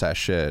boss ass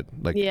shit.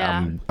 Like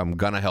I'm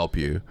gonna help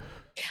you.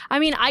 I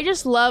mean, I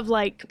just love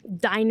like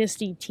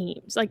dynasty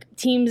teams, like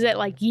teams that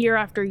like year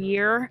after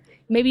year,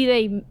 maybe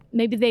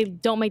they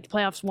don't make the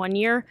playoffs one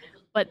year,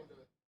 but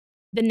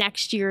the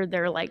next year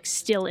they're like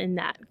still in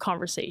that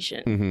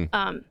conversation.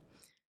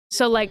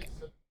 So like,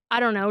 I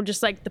don't know,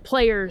 just like the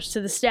players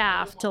to the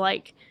staff to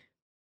like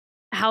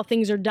how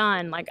things are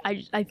done. Like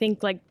I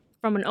think like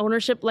from an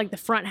ownership, like the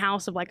front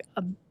house of like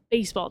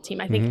baseball team.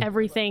 I think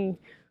everything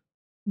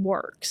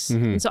works.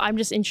 And so I'm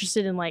just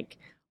interested in like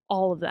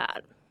all of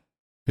that.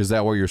 Is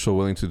that why you're so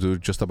willing to do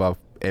just about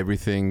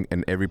everything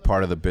and every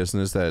part of the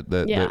business that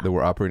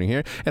we're operating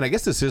here? And I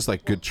guess this is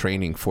like good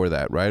training for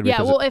that, right?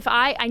 Because well, if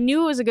I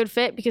knew it was a good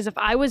fit, because if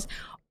I was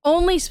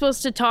only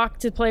supposed to talk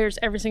to players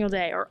every single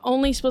day or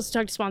only supposed to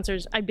talk to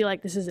sponsors, I'd be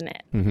like, this isn't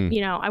it.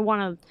 You know, I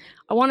want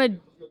to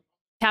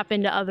tap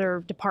into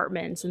other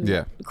departments and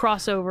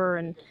crossover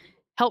and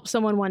help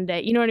someone one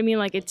day. You know what I mean?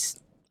 Like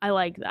I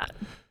like that.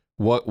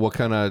 What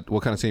kind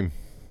of team?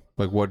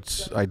 Like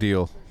what's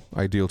ideal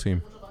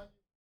team?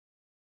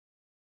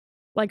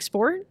 Like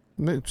sport?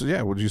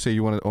 Yeah. Would you say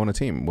you want to own a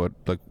team? What,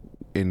 like,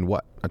 in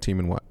what? A team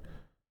in what?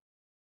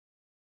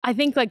 I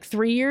think like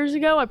 3 years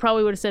ago, I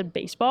probably would have said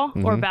baseball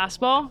or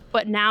basketball,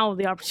 but now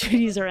the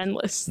opportunities are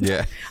endless.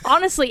 Yeah.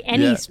 Honestly,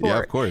 any sport. Yeah,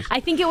 of course.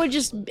 I think it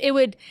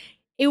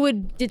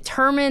would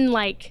determine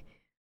like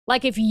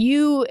if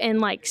you and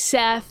like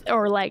Seth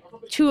or like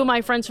two of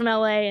my friends from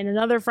LA and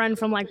another friend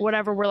from like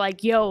whatever were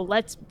like, yo,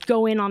 let's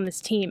go in on this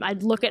team.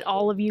 I'd look at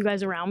all of you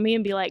guys around me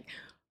and be like,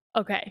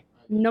 okay,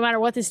 no matter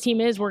what this team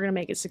is, we're going to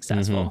make it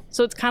successful.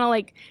 So it's kind of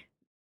like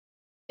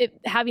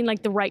having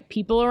like the right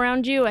people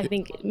around you, I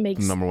think it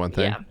makes number one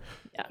thing.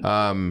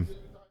 Yeah.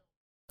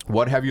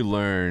 What have you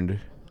learned?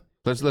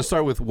 Let's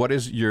start with what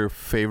is your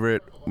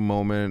favorite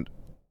moment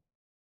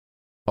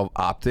of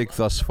OpTic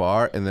thus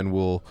far, and then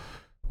we'll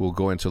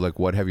go into like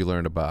what have you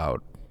learned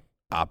about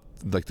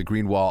like the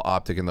green wall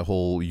OpTic and the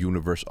whole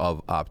universe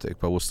of OpTic.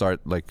 But we'll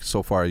start like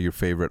so far your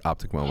favorite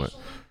OpTic moment,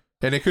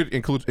 and it could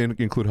include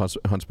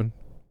Huntsman.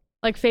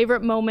 Like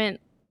favorite moment,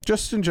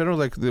 just in general,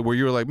 like where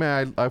you were like,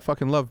 man, I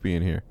fucking love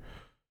being here.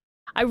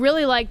 I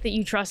really like that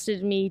you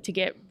trusted me to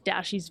get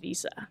Dashy's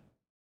visa.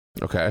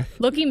 Okay.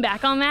 Looking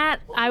back on that,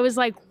 I was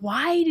like,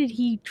 why did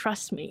he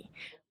trust me?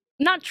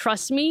 Not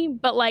trust me,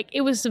 but like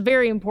it was a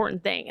very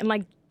important thing. And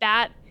like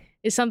that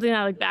is something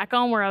I look back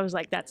on where I was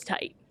like, that's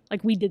tight.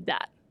 Like we did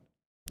that.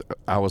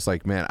 I was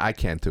like, man, I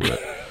can't do it.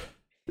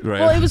 Right.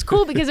 Well, it was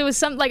cool because it was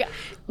something like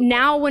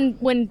now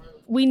when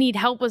we need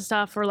help with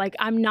stuff or like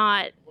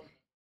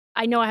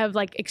I know I have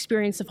like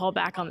experience to fall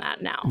back on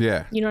that now.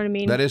 Yeah. You know what I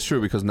mean? That is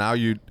true because now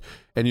you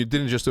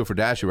didn't just do it for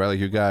Dashy, right? Like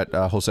you got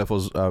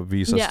Josefo's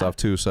visa stuff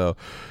too. So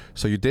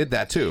you did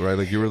that too, right?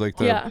 Like you were like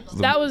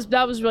that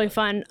was really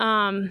fun.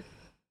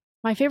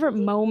 My favorite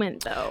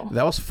moment though.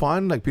 That was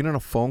fun, like being on a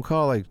phone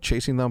call, like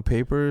chasing down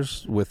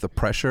papers with the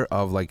pressure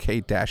of like,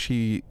 hey,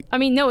 Dashy. I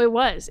mean, no, it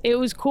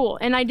was cool.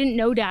 And I didn't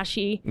know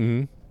Dashy.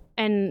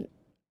 And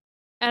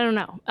I don't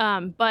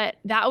know. But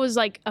that was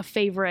like a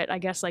favorite, I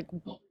guess, like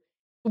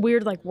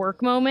weird like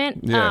work moment.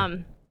 Yeah.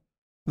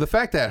 The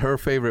fact that her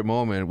favorite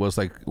moment was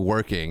like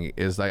working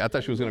is like, I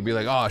thought she was gonna be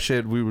like, oh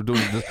shit, we were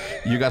doing this,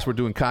 you guys were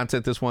doing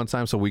content this one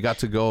time, so we got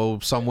to go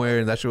somewhere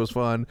and that shit was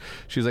fun.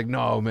 She's like,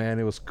 no man,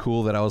 it was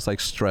cool that I was like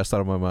stressed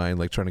out of my mind,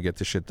 like trying to get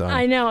this shit done.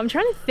 I know. I'm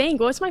trying to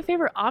think, what's my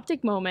favorite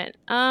OpTic moment?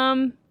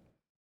 I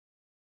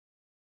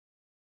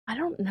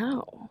don't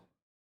know.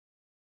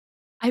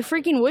 I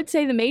freaking would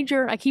say the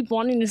major. I keep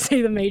wanting to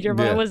say the major,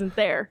 but I wasn't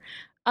there.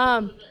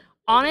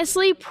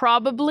 Honestly,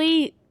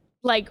 probably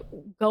like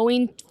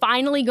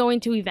finally going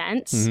to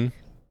events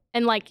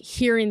and like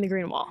hearing the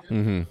green wall.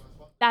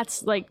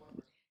 That's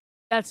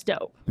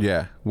dope.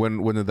 Yeah.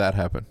 When did that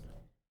happen?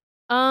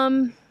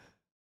 Well,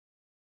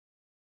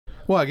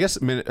 I guess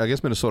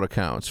Minnesota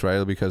counts,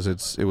 right? Because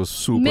it was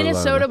super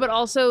Minnesota, but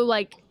also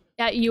like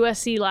at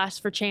USC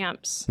Last for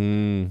Champs.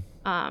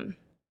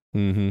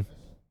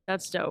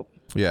 That's dope.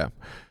 Yeah.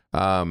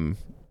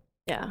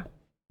 Yeah.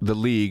 The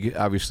league,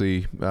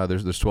 obviously,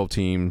 there's 12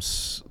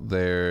 teams.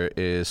 There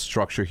is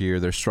structure here.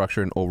 There's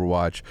structure in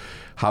Overwatch.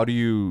 How did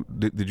you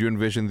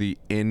envision the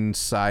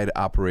inside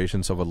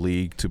operations of a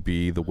league to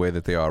be the way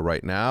that they are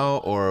right now,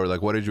 or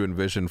like what did you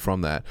envision from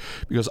that?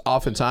 Because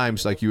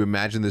oftentimes, like you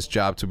imagine this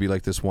job to be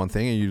like this one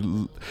thing,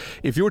 and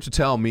if you were to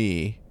tell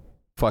me,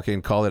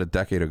 fucking call it a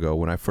decade ago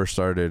when I first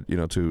started,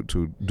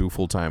 to do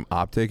full-time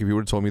OpTic, if you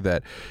would have told me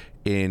that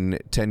in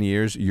 10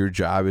 years your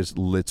job is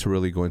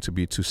literally going to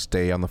be to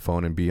stay on the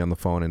phone and be on the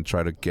phone and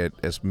try to get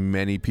as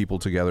many people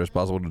together as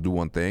possible to do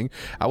one thing,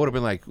 I would have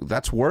been like,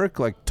 that's work.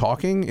 Like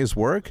talking is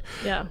work.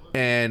 Yeah.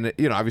 And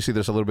obviously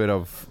there's a little bit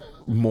of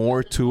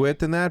more to it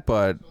than that,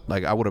 but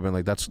like I would have been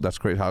like, that's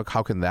great. How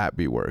can that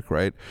be work,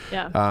 right?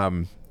 Yeah.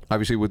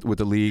 Obviously with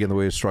the league and the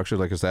way it's structured,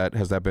 like has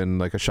that been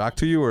like a shock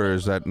to you, or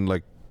is that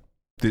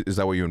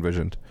what you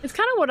envisioned? It's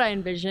kind of what I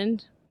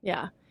envisioned.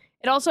 Yeah.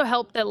 It also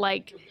helped that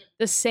like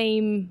the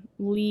same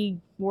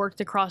league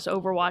worked across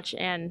Overwatch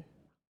and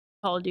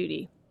Call of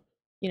Duty,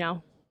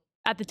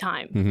 at the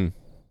time.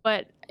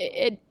 But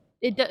it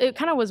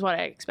kind of was what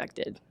I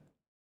expected.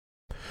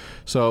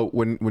 So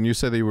when you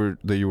said that you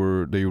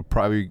were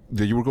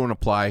going to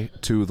apply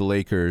to the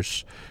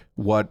Lakers,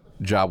 what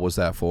job was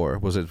that for?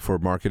 Was it for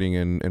marketing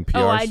and PR?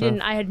 Oh, I stuff?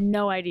 didn't. I had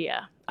no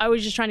idea. I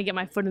was just trying to get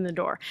my foot in the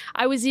door.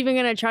 I was even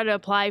going to try to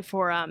apply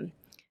for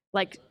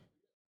like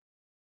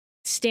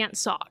Stance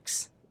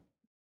socks,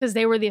 because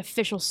they were the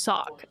official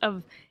sock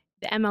of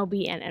the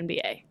MLB and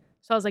NBA.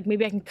 So I was like,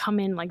 maybe I can come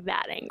in like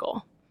that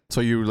angle.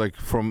 So you like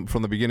from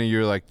the beginning,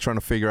 you're like trying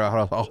to figure out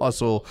how to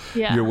hustle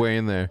your way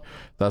in there.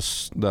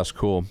 That's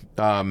cool.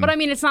 But I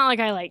mean, it's not like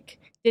I like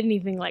did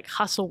anything like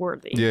hustle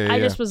worthy. I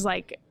just was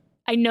like,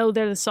 I know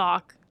they're the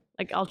sock.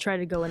 Like I'll try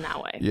to go in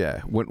that way.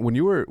 Yeah. When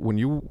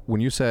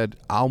you said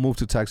I'll move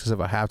to Texas if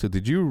I have to,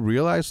 did you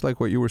realize like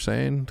what you were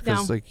saying?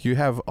 Because like you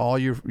have all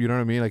your, you know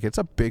what I mean? Like it's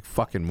a big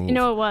fucking move. You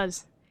know,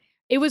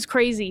 it was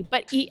crazy,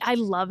 but I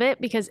love it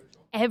because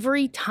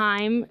every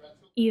time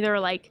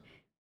either like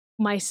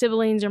my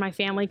siblings or my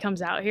family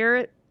comes out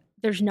here,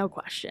 there's no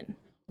question.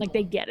 Like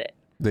they get it.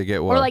 They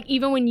get what? Or like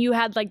even when you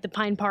had like the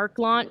Pine Park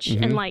launch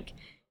and like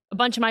a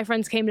bunch of my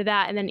friends came to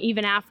that, and then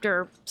even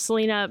after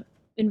Selena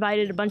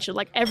invited a bunch of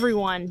like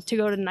everyone to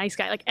go to the Nice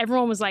Guy, like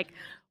everyone was like,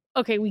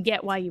 okay, we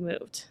get why you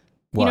moved.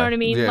 Why? You know what I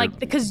mean? Yeah. Like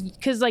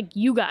because like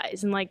you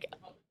guys and like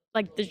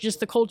there's just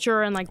the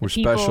culture and like the we're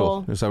people.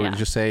 special. Is that what you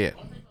just say it?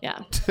 Yeah.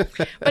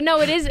 But no,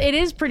 it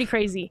is pretty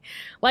crazy.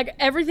 Like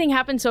everything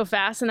happened so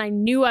fast and I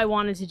knew I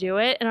wanted to do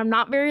it. And I'm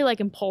not very like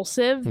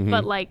impulsive,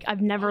 but like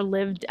I've never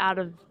lived out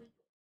of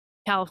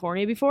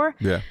California before.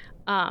 Yeah.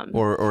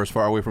 Or as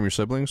far away from your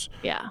siblings?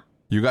 Yeah.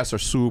 You guys are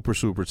super,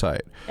 super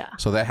tight. Yeah.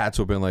 So that had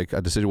to have been like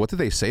a decision. What did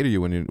they say to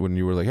you when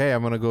you were like, hey,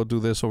 I'm going to go do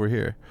this over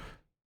here?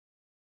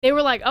 They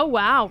were like, oh,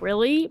 wow,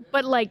 really?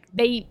 But like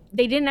they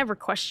didn't ever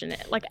question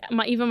it. Like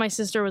even my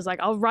sister was like,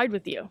 I'll ride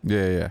with you.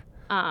 Yeah.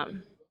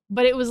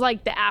 But it was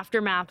like the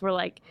aftermath where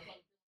like,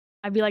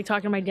 I'd be like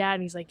talking to my dad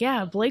and he's like,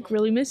 yeah, Blake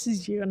really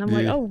misses you. And I'm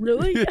like, oh,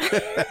 really?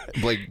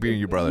 Blake being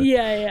your brother.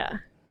 Yeah.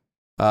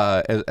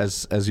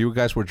 As you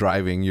guys were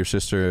driving, your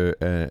sister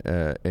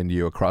and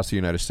you across the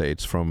United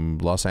States from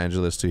Los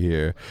Angeles to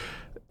here,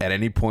 at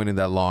any point in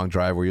that long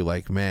drive were you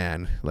like,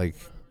 man, like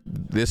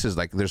this is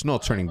like, there's no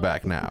turning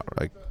back now?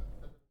 Like,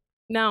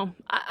 no,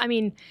 I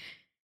mean,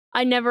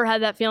 I never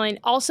had that feeling.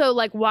 Also,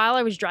 like while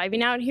I was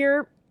driving out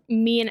here,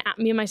 me and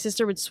my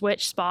sister would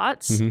switch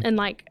spots, and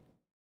like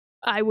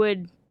I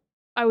would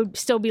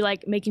still be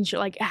like making sure,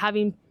 like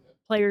having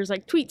players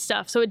like tweet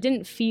stuff, so it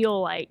didn't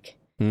feel like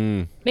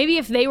maybe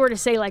if they were to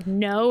say like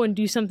no and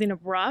do something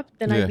abrupt,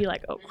 then I'd be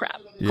like, oh crap,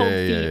 cold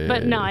feet.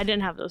 But no, I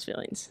didn't have those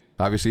feelings.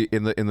 Obviously,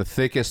 in the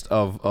thickest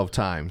of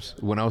times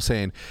when I was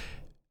saying,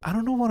 I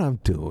don't know what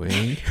I'm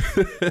doing.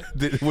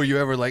 Were you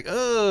ever like,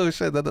 oh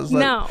shit, that doesn't?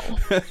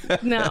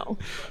 No.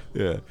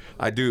 Yeah,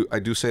 I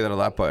do say that a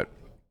lot, but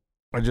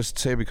I just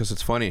say it because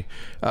it's funny.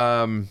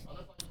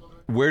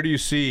 Where do you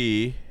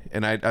see?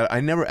 And I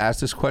never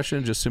asked this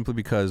question just simply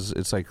because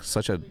it's like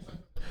such a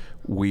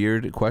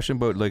weird question,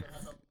 but like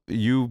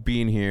you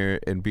being here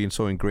and being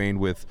so ingrained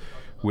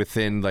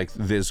within like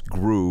this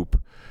group,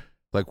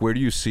 like where do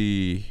you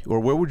see, or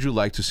where would you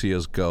like to see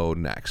us go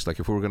next? Like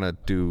if we were gonna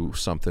do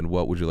something,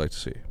 what would you like to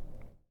see?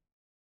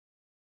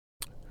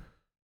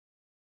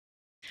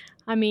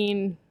 I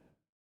mean,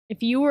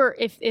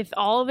 if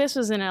all of this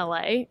was in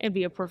LA, it'd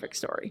be a perfect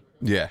story.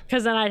 Yeah.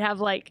 Because then I'd have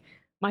like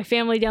my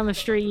family down the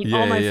street,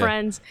 all my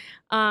friends.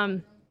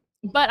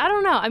 But I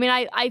don't know. I mean,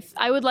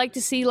 I would like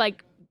to see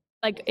like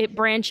it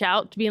branch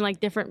out to being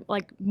like different,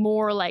 like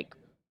more like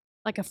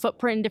a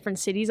footprint in different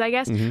cities, I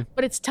guess.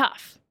 But it's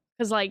tough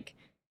because like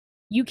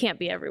you can't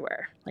be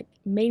everywhere. Like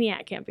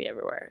Maniac can't be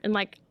everywhere, and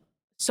like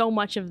so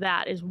much of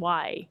that is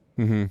why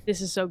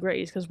this is so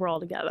great, is because we're all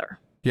together.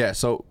 Yeah.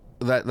 So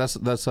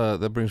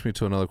that brings me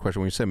to another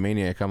question. When you said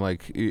Maniac, I'm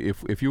like,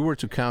 if you were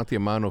to count the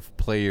amount of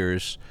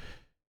players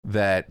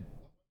that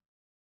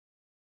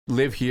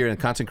live here and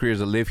content creators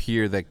that live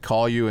here that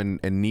call you and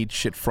need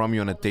shit from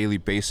you on a daily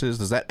basis,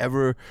 does that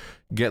ever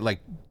get like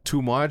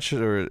too much,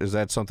 or is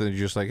that something that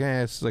you're just like,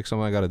 it's like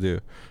something I gotta do?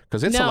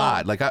 Because it's a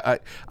lot. Like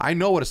I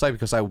know what it's like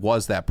because I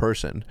was that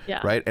person,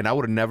 right? And I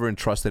would have never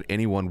entrusted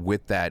anyone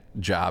with that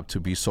job to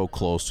be so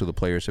close to the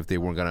players if they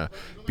weren't gonna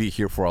be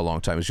here for a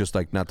long time. It's just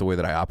like not the way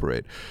that I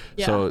operate.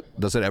 So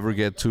does it ever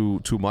get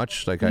too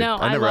much? Like I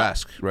never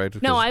ask,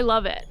 right? No, I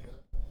love it.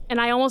 And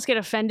I almost get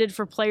offended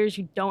for players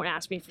who don't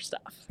ask me for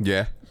stuff.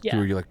 Yeah?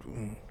 You're like,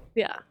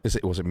 yeah.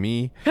 Was it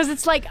me? Because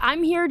it's like,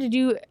 I'm here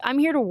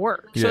to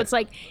work. So it's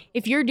like,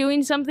 if you're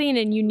doing something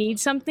and you need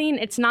something,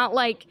 it's not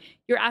like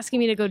you're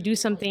asking me to go do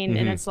something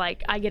and it's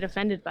like, I get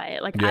offended by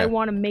it. Like, I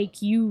want to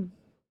make your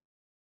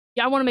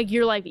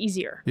life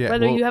easier. Yeah,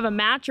 whether you have a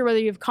match or whether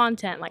you have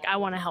content, like I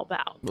want to help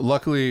out.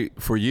 Luckily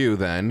for you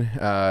then,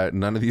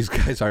 none of these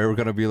guys are ever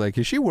going to be like,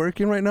 is she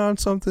working right now on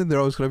something? They're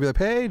always going to be like,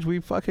 Paige,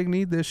 we fucking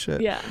need this shit.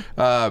 Yeah.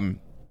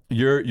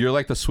 You're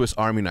like the Swiss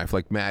Army knife,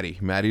 like Maddie.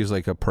 Maddie's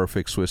like a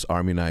perfect Swiss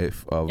Army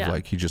knife of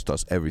like, he just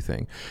does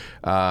everything.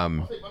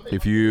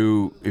 If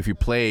you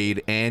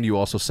played and you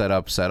also set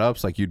up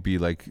setups, like you'd be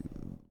like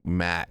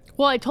Matt.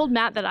 Well, I told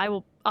Matt that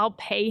I'll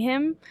pay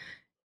him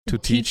to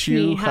teach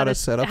you how to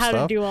set up stuff,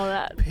 how to do all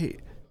that. Hey,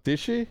 did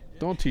she?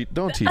 Don't teach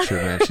her,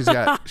 man.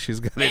 She's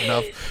got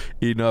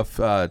enough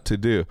to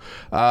do.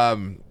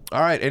 All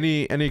right.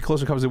 Any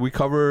closing comments? Did we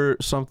cover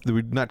something? Did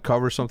we not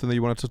cover something that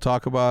you wanted to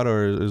talk about,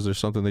 or is there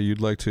something that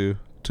you'd like to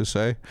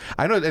say?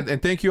 I know,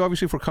 and thank you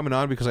obviously for coming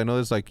on, because I know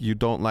it's like you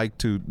don't like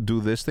to do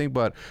this thing,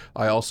 but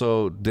I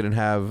also didn't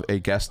have a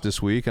guest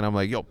this week, and I'm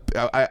like, yo,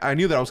 I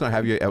knew that I was gonna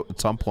have you at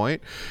some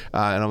point,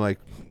 and I'm like,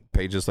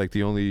 Paige is like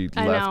the only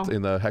left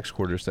in the Hex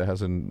quarters that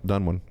hasn't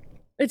done one.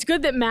 It's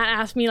good that Matt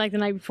asked me like the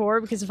night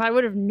before, because if I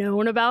would have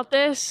known about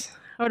this,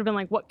 I would have been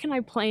like, what can I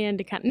plan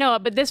to kind of... No,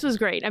 but this was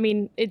great. I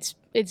mean, it's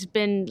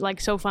been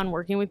like so fun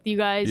working with you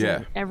guys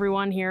and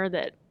everyone here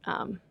that...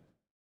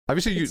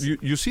 Obviously,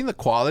 you've seen the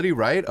quality,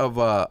 right, of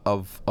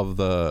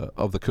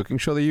the cooking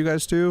show that you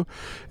guys do,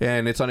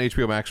 and it's on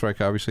HBO Max, right?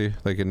 Obviously,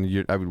 like, and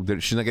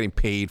she's not getting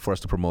paid for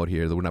us to promote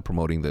here. We're not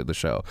promoting the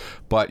show,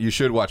 but you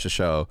should watch the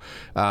show.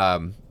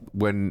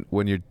 When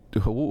you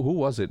who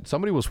was it?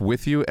 Somebody was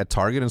with you at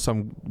Target, and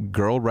some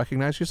girl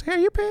recognized you. She's like,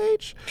 "Hey, you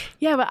Paige?"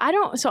 Yeah, but I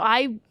don't. So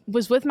I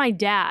was with my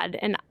dad,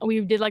 and we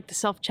did like the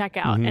self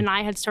checkout, and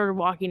I had started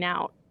walking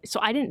out. So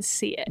I didn't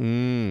see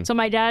it. So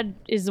my dad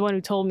is the one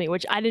who told me,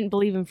 which I didn't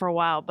believe him for a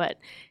while, but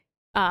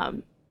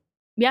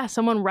yeah,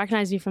 someone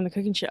recognized me from the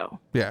cooking show.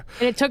 Yeah.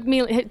 And it took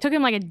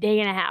him like a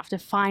day and a half to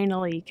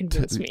finally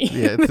convince me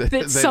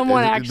that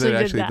someone actually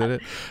did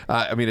it.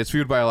 I mean, it's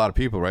viewed by a lot of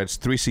people, right? It's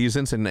 3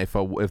 seasons, and if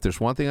there's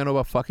one thing I know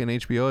about fucking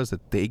HBO is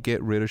that they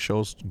get rid of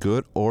shows,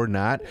 good or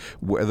not,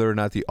 whether or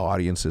not the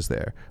audience is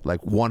there.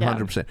 Like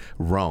 100%. Yeah.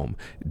 Rome,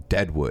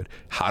 Deadwood,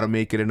 How to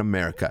Make It in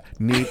America.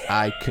 Need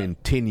I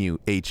continue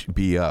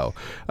HBO?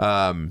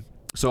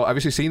 So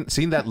obviously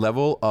seeing that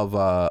level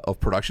of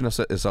production, as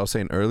I was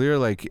saying earlier,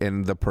 like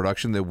in the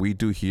production that we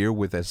do here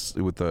with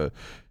the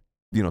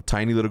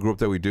tiny little group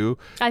that we do,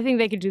 I think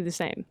they could do the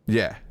same.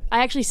 Yeah. I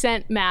actually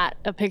sent Matt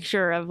a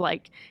picture of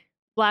like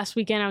last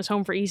weekend. I was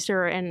home for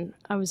Easter and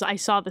I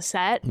saw the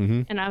set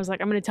and I was like,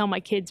 I'm going to tell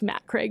my kids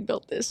Matt Craig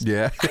built this.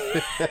 Yeah.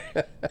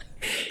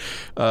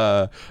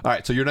 All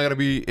right, so you're not going to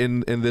be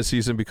in this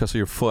season because of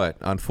your foot,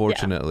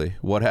 unfortunately.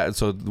 Yeah.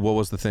 So what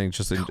was the thing?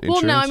 Just insurance?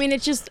 Well, no, I mean,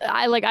 it's just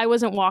I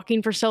wasn't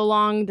walking for so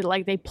long that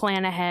like they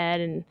plan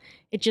ahead, and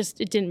it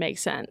didn't make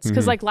sense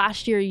because like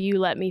last year you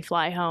let me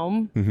fly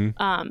home,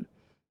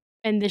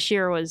 and this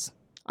year was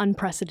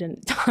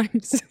unprecedented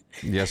times.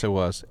 Yes, it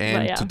was,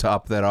 and to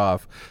top that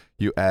off,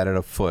 you added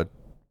a foot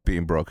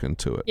being broken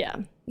to it. Yeah,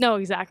 no,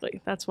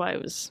 exactly. That's why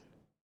it was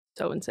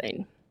so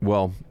insane.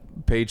 Well,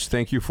 Paige,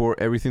 thank you for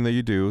everything that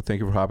you do. Thank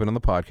you for hopping on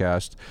the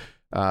podcast.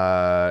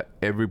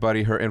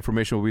 Everybody, her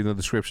information will be in the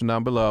description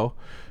down below.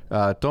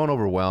 Don't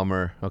overwhelm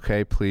her,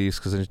 okay, please,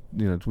 because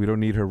we don't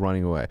need her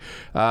running away.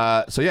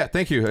 So yeah,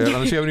 thank you.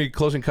 Unless you have any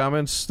closing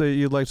comments that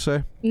you'd like to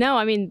say. No,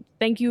 I mean,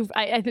 thank you.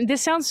 I think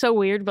this sounds so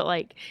weird, but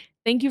like,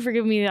 thank you for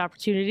giving me the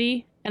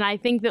opportunity. And I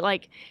think that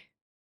like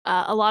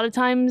a lot of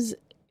times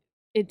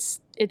it's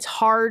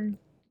hard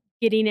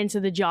getting into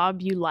the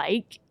job you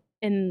like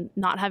and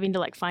not having to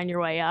like find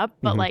your way up,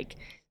 but like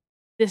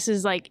this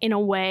is like in a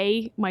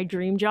way my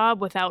dream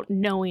job without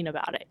knowing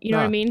about it. You know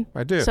what I mean?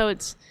 I do. So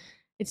it's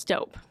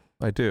dope.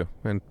 I do,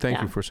 and thank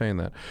you for saying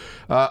that.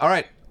 All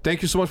right,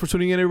 thank you so much for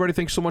tuning in, everybody.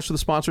 Thank you so much to the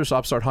sponsors,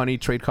 Upstart Honey,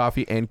 Trade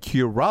Coffee, and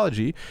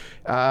Curology,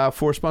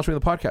 for sponsoring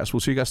the podcast. We'll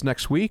see you guys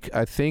next week.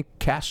 I think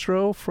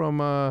Castro from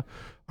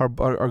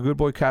our good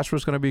boy Castro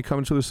is going to be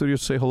coming to the studio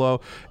to say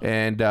hello,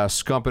 and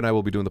Scump and I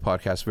will be doing the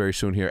podcast very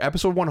soon here.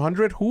 Episode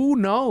 100, who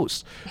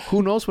knows?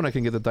 Who knows when I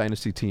can get the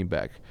Dynasty team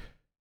back?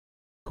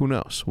 Who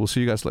knows? We'll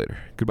see you guys later.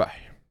 Goodbye.